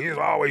people. He's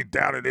always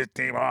down at this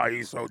team. Oh,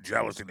 he's so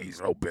jealous and he's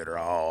so bitter.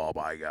 Oh,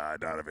 my God,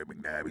 Donovan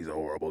McNabb, he's a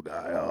horrible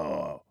guy.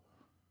 Oh.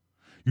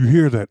 You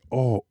hear that?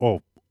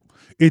 Oh,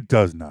 it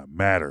does not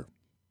matter.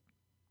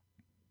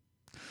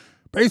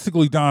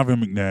 Basically,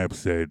 Donovan McNabb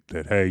said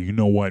that, hey, you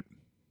know what?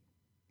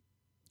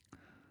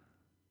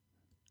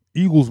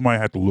 Eagles might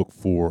have to look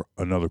for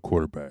another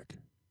quarterback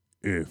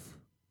if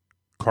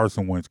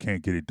Carson Wentz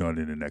can't get it done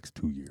in the next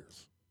 2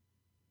 years.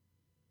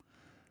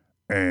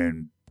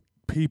 And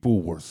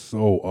people were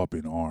so up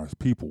in arms.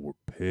 People were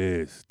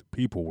pissed.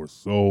 People were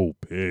so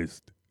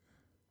pissed.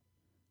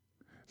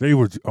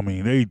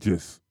 They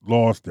just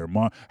lost their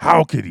mind.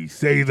 How could he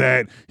say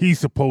that? He's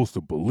supposed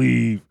to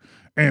believe.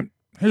 And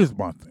here's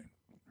my thing.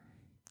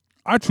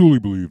 I truly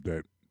believe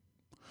that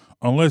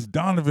unless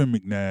Donovan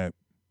McNabb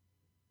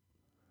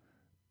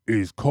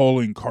is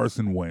calling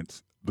Carson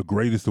Wentz the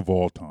greatest of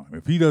all time,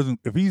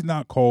 if he's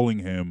not calling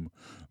him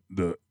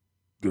the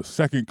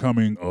second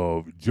coming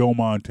of Joe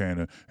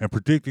Montana and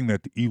predicting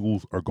that the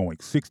Eagles are going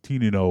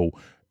 16-0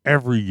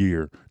 every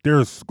year,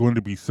 there's going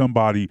to be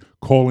somebody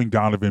calling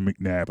Donovan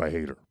McNabb a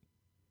hater.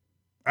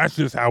 That's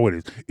just how it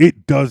is.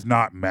 It does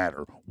not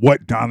matter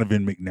what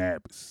Donovan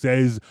McNabb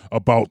says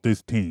about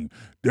this team.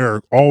 There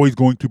are always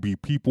going to be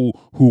people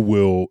who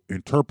will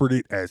interpret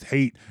it as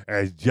hate,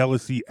 as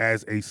jealousy,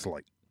 as a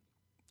slight.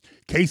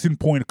 Case in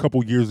point, a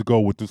couple years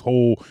ago with this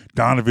whole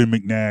Donovan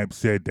McNabb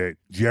said that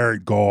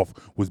Jared Goff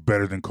was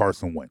better than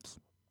Carson Wentz.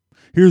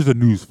 Here's a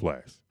news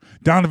flash.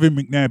 Donovan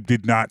McNabb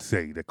did not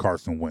say that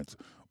Carson Wentz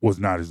was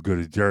not as good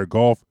as Jared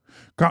Goff.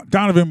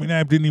 Donovan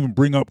McNabb didn't even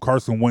bring up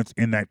Carson Wentz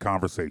in that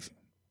conversation.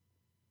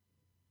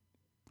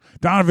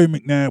 Donovan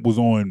McNabb was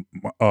on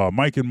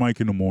Mike and Mike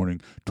in the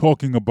Morning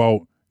talking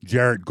about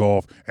Jared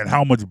Goff and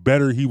how much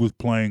better he was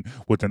playing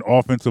with an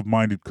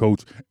offensive-minded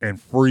coach and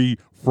free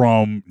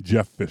from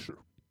Jeff Fisher.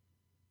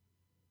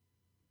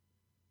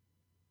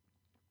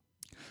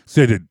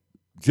 Said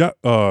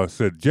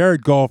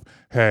Jared Goff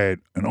had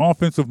an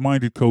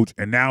offensive-minded coach,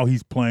 and now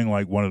he's playing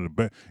like one of the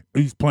best.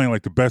 He's playing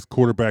like the best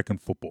quarterback in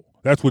football.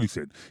 That's what he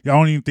said. I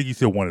don't even think he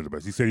said one of the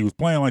best. He said he was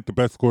playing like the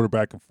best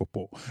quarterback in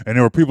football. And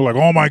there were people like,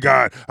 "Oh my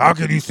God, how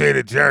can you say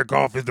that Jared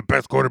Goff is the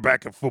best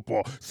quarterback in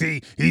football?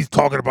 See, he's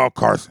talking about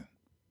Carson."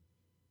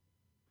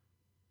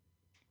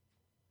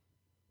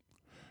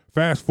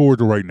 Fast forward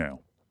to right now.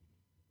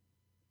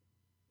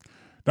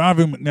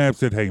 Donovan McNabb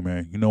said, "Hey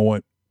man, you know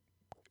what?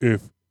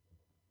 If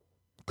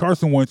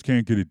Carson Wentz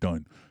can't get it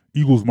done,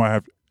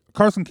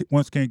 Carson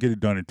Wentz can't get it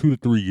done in 2 to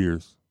 3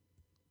 years.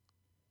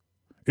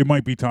 It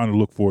might be time to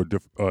look for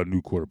a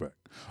new quarterback."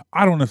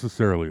 I don't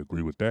necessarily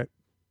agree with that.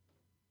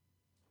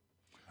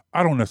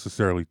 I don't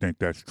necessarily think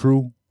that's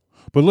true.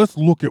 But let's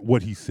look at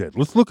what he said.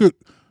 Let's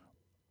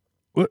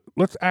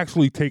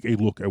actually take a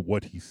look at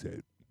what he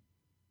said.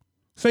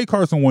 Say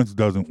Carson Wentz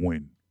doesn't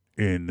win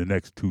in the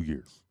next 2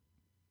 years.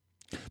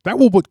 That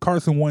will put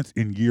Carson Wentz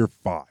in year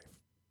 5.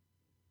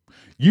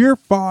 Year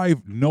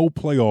 5, no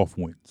playoff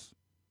wins.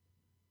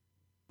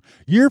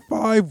 Year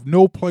 5,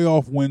 no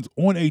playoff wins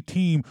on a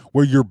team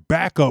where your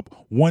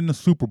backup won the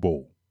Super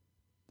Bowl.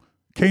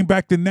 Came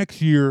back the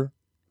next year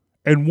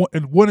and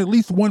won at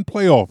least one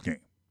playoff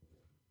game.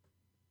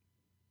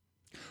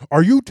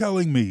 Are you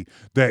telling me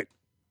that,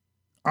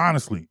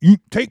 honestly, you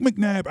take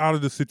McNabb out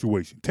of the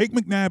situation, take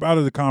McNabb out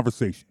of the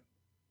conversation?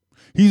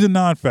 He's a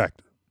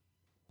non-factor.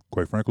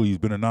 Quite frankly, he's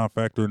been a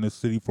non-factor in this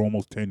city for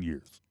almost 10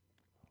 years.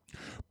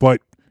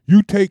 But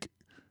you take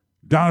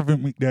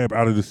Donovan McNabb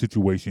out of the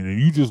situation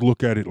and you just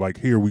look at it like,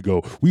 here we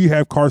go. We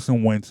have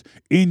Carson Wentz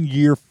in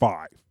year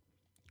 5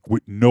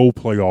 with no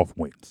playoff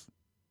wins.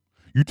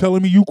 You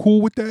telling me you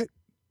cool with that?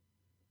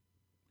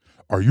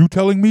 Are you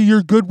telling me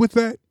you're good with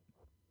that?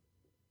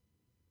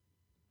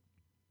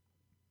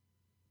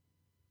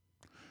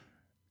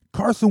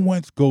 Carson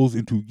Wentz goes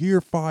into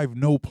year 5,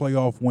 no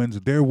playoff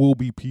wins. There will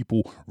be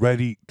people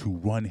ready to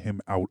run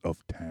him out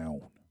of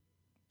town.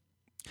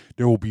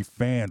 There will be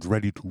fans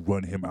ready to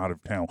run him out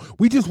of town.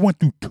 We just went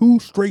through 2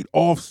 straight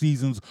off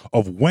seasons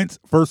of Wentz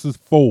versus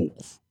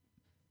Foles.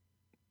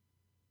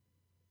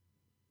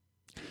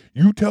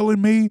 You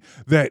telling me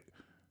that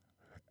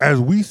as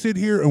we sit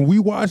here and we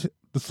watch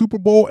the Super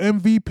Bowl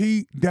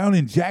MVP down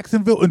in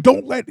Jacksonville, and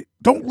don't let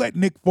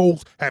Nick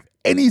Foles have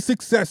any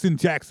success in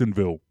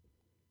Jacksonville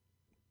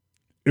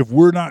if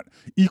we're not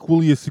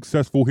equally as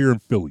successful here in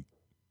Philly.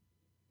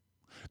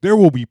 There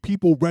will be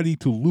people ready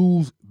to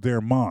lose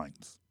their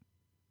minds.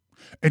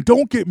 And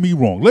don't get me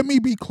wrong. Let me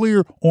be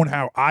clear on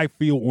how I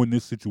feel on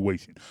this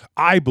situation.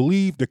 I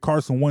believe that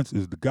Carson Wentz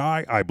is the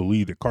guy. I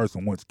believe that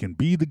Carson Wentz can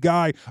be the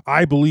guy.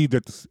 I believe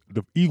that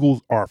the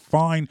Eagles are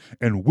fine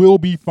and will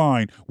be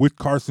fine with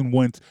Carson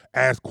Wentz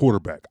as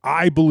quarterback.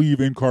 I believe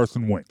in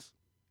Carson Wentz.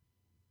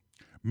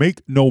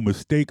 Make no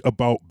mistake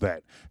about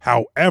that.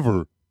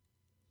 However,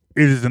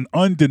 it is an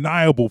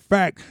undeniable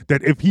fact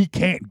that if he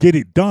can't get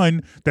it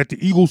done, that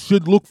the Eagles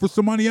should look for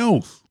somebody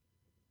else.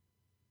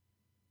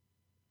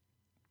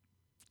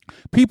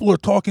 People are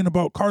talking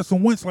about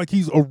Carson Wentz like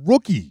he's a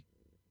rookie.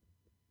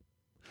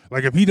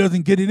 Like if he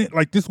doesn't get it in,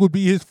 like this would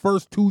be his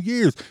first 2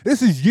 years.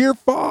 This is year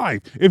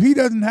 5. If he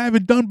doesn't have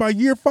it done by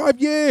year 5,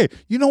 yeah,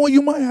 you know what?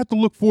 You might have to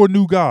look for a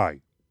new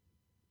guy.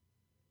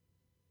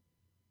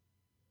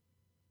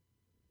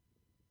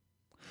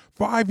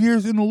 5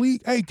 years in the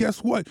league. Hey,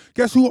 guess what?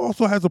 Guess who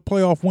also has a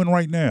playoff win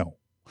right now?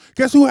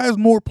 Guess who has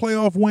more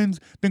playoff wins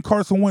than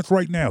Carson Wentz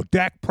right now?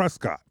 Dak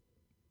Prescott.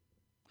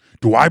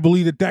 Do I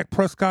believe that Dak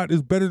Prescott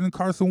is better than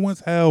Carson Wentz?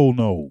 Hell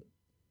no.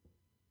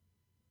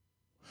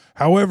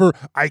 However,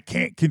 I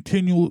can't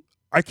continue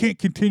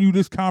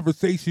this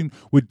conversation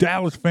with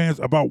Dallas fans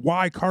about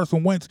why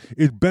Carson Wentz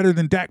is better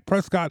than Dak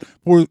Prescott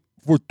for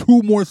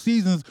 2 more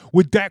seasons,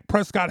 with Dak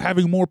Prescott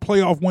having more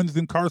playoff wins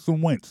than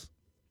Carson Wentz.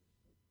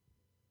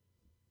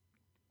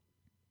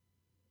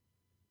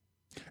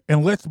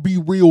 And let's be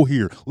real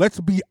here. Let's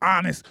be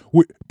honest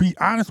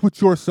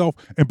with yourself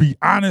and be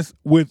honest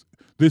with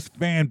this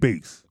fan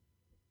base.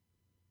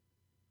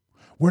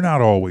 We're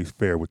not always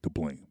fair with the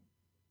blame.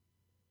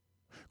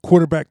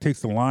 Quarterback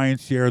takes the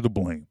lion's share of the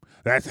blame.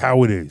 That's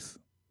how it is.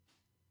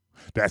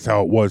 That's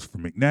how it was for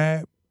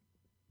McNabb.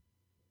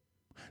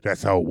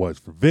 That's how it was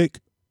for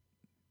Vic.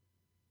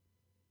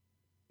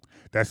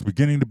 That's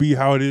beginning to be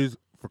how it is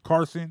for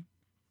Carson.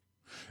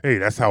 Hey,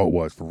 that's how it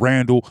was for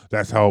Randall.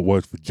 That's how it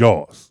was for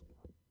Jaws.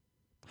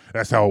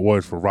 That's how it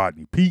was for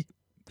Rodney Peete.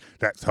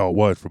 That's how it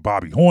was for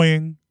Bobby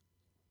Hoying.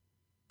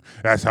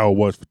 That's how it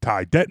was for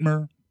Ty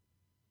Detmer.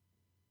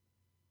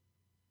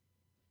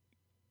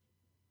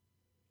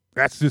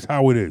 That's just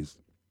how it is.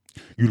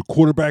 You're the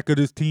quarterback of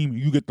this team.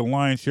 You get the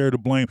lion's share of the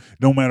blame,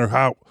 no matter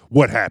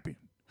what happened.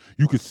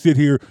 You can sit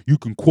here. You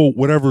can quote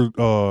whatever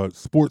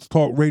sports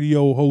talk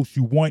radio host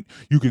you want.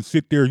 You can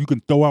sit there. You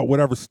can throw out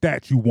whatever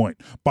stats you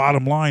want.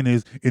 Bottom line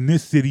is, in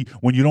this city,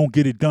 when you don't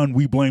get it done,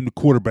 we blame the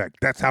quarterback.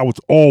 That's how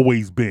it's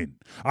always been.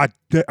 I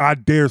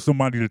dare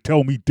somebody to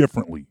tell me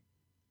differently.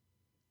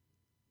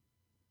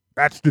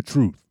 That's the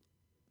truth.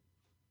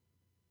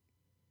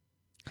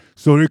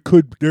 So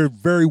there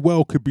very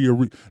well could be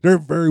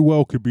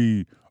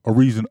a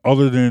reason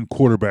other than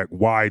quarterback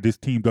why this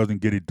team doesn't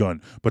get it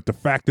done. But the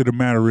fact of the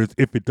matter is,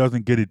 if it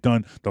doesn't get it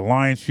done, the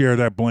lion's share of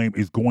that blame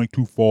is going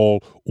to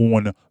fall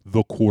on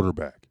the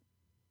quarterback.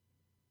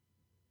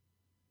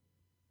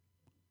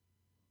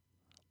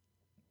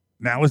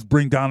 Now let's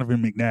bring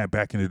Donovan McNabb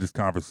back into this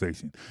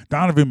conversation.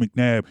 Donovan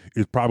McNabb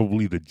is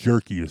probably the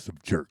jerkiest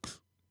of jerks.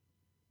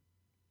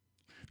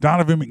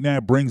 Donovan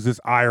McNabb brings this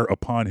ire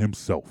upon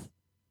himself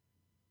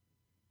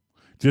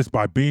just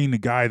by being the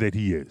guy that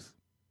he is.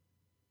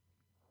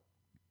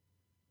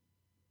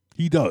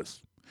 He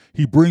does.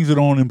 He brings it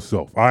on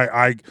himself.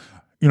 I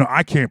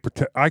can't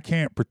protect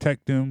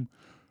him.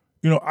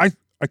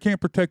 I can't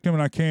protect him,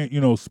 and I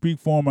can't, speak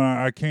for him.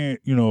 I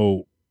can't,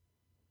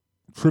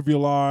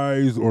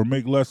 trivialize or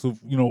make less of,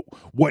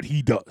 what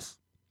he does.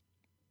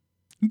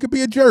 He could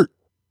be a jerk.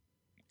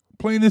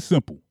 Plain and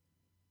simple.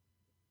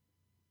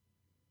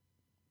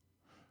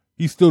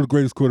 He's still the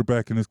greatest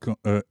quarterback in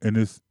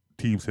this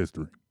team's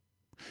history.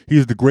 He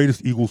is the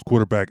greatest Eagles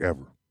quarterback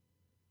ever.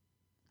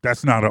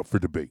 That's not up for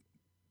debate.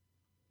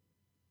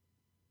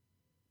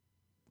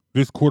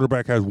 This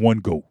quarterback has one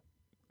GOAT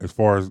as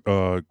far as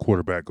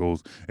quarterback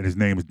goes, and his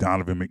name is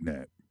Donovan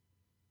McNabb.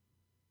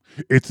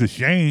 It's a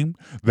shame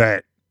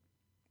that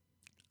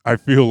I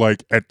feel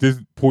like at this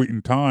point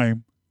in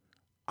time,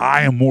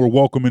 I am more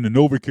welcome in the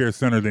NovaCare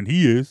Center than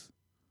he is.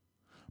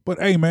 But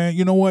hey, man,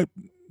 you know what?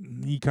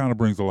 He kind of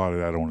brings a lot of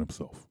that on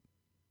himself.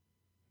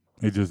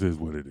 It just is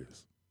what it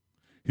is.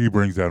 He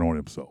brings that on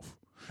himself.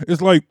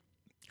 It's like,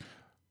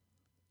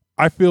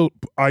 I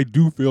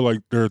do feel like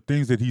there are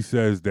things that he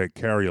says that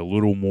carry a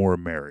little more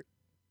merit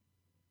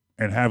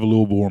and have a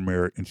little more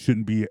merit and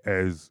shouldn't be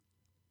as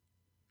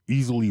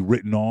easily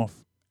written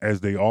off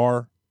as they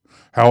are.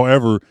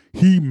 However,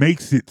 he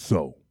makes it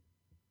so.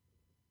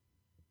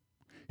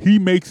 He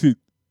makes it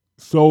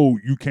so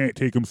you can't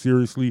take him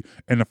seriously,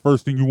 and the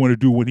first thing you want to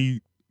do when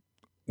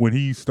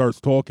he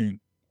starts talking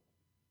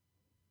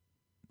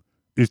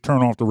is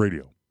turn off the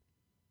radio.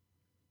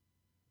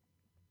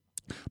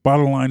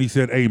 Bottom line, he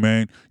said, hey,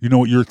 man, you know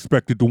what? You're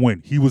expected to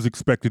win. He was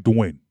expected to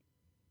win.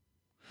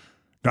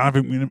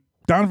 Donovan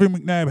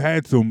McNabb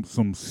had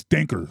some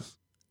stinkers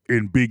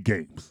in big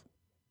games.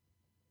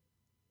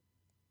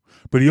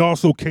 But he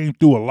also came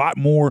through a lot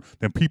more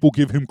than people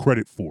give him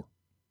credit for.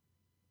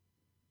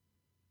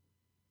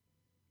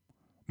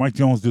 Mike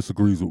Jones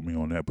disagrees with me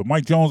on that, but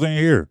Mike Jones ain't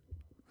here.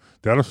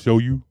 That'll show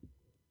you.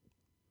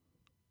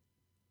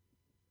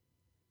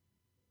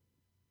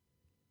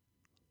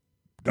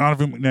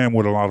 Donovan McNabb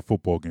won a lot of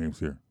football games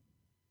here.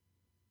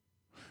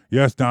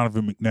 Yes,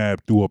 Donovan McNabb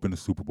threw up in the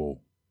Super Bowl.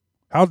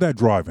 How'd that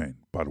drive end,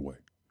 by the way?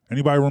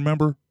 Anybody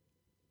remember?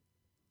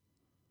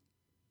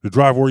 The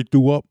drive where he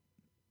threw up?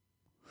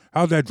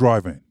 How'd that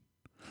drive end?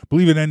 I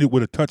believe it ended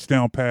with a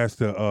touchdown pass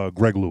to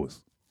Greg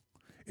Lewis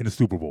in the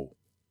Super Bowl.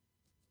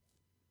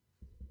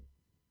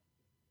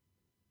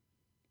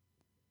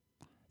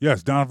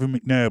 Yes, Donovan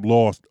McNabb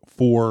lost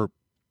 4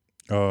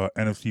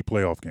 NFC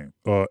playoff games,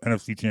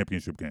 NFC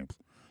championship games.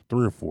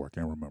 3 or 4, I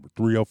can't remember.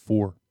 3 or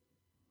 4.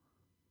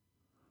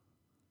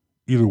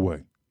 Either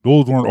way,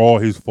 those weren't all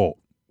his fault.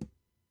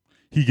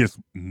 He gets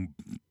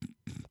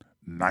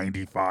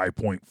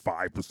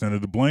 95.5%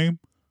 of the blame.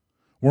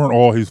 Weren't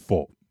all his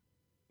fault.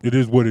 It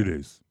is what it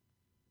is.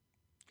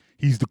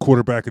 He's the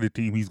quarterback of the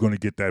team. He's going to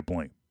get that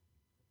blame.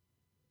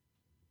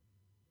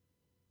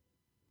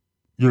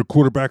 You're the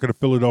quarterback of the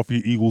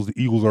Philadelphia Eagles. The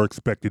Eagles are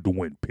expected to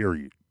win,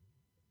 period.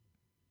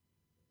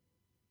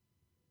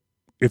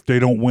 If they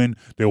don't win,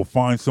 they will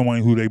find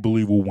someone who they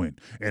believe will win.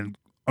 And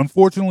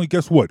unfortunately,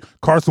 guess what?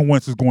 Carson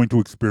Wentz is going to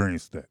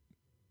experience that.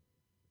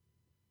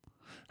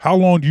 How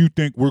long do you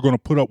think we're going to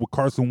put up with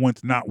Carson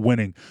Wentz not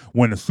winning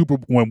when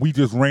we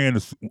just ran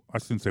I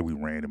shouldn't say we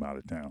ran him out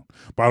of town.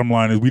 Bottom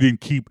line is we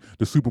didn't keep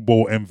the Super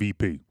Bowl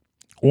MVP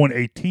on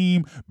a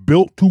team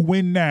built to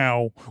win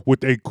now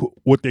with a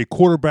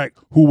quarterback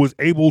who was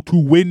able to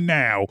win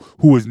now,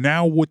 who is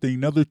now with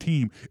another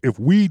team. If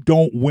we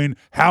don't win,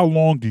 how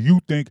long do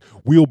you think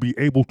we'll be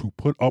able to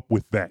put up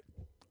with that?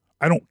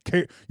 I don't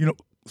care.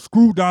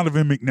 Screw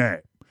Donovan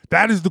McNabb.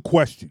 That is the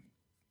question.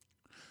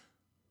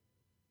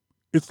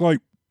 It's like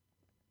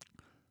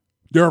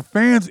there are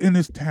fans in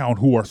this town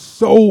who are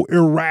so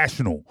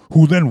irrational,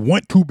 who then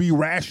want to be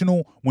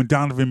rational when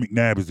Donovan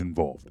McNabb is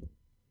involved.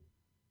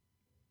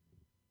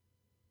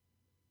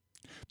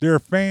 There are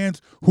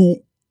fans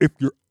who, if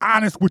you're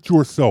honest with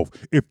yourself,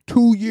 if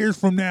 2 years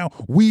from now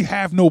we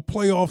have no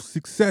playoff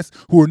success,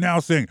 who are now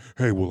saying,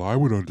 hey, well, I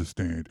would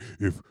understand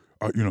if,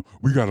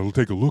 we got to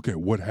take a look at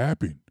what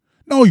happened.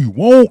 No, you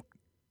won't.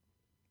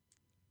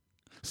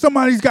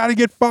 Somebody's got to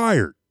get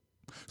fired.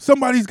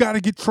 Somebody's got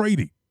to get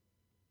traded.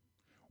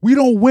 We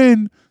don't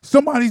win.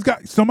 Somebody's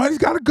got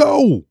to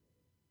go.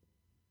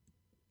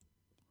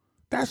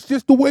 That's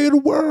just the way of the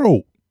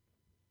world.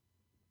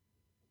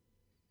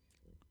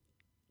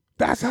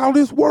 That's how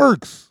this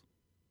works.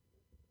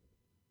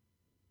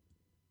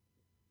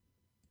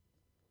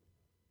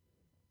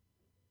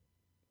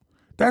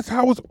 That's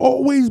how it's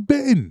always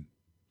been.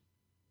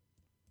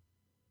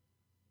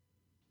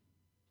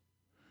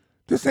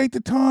 This ain't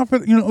the time for,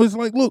 it's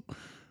like, look,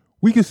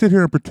 we can sit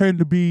here and pretend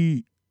to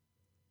be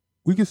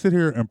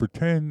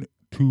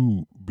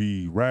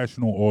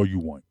rational all you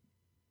want.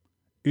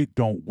 It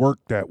don't work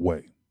that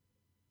way.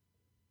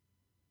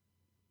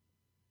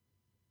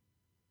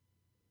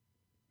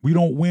 We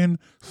don't win,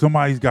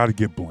 somebody's got to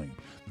get blamed.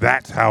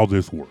 That's how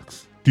this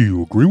works. Do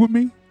you agree with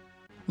me?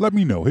 Let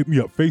me know. Hit me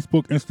up,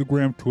 Facebook,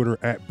 Instagram, Twitter,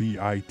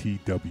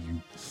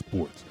 @BITW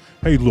Sports.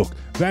 Hey, look,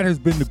 that has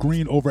been the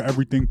Green Over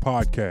Everything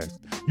podcast.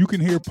 You can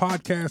hear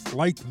podcasts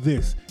like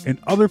this and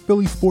other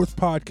Philly sports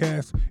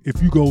podcasts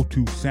if you go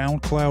to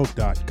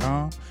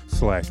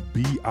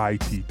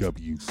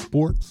soundcloud.com/BITW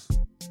Sports,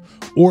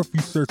 or if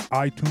you search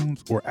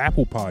iTunes or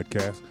Apple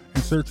Podcasts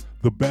and search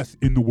the Best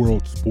in the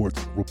World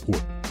Sports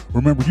Report.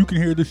 Remember, you can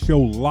hear this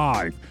show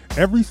live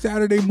every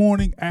Saturday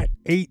morning at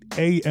 8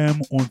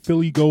 a.m. on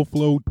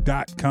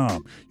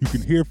PhillyGoFlow.com. You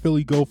can hear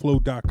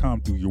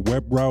PhillyGoFlow.com through your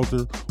web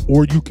browser,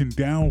 or you can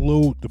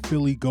download the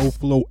Philly Go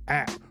Flow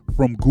app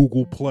from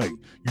Google Play.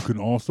 You can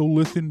also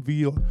listen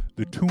via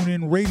the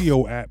TuneIn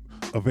Radio app,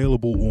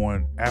 available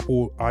on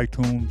Apple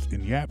iTunes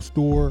in the App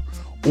Store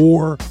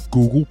or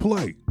Google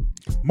Play.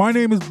 My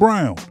name is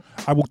Brown.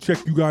 I will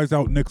check you guys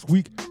out next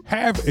week.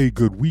 Have a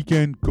good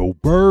weekend. Go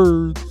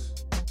Birds.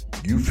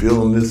 You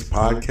feeling this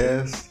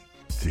podcast?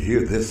 To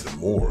hear this and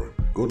more,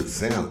 go to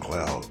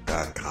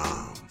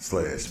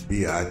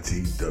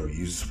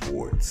soundcloud.com/BITW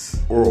Sports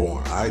or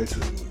on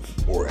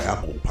iTunes or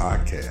Apple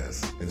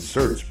Podcasts and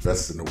search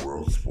Best in the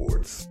World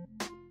Sports.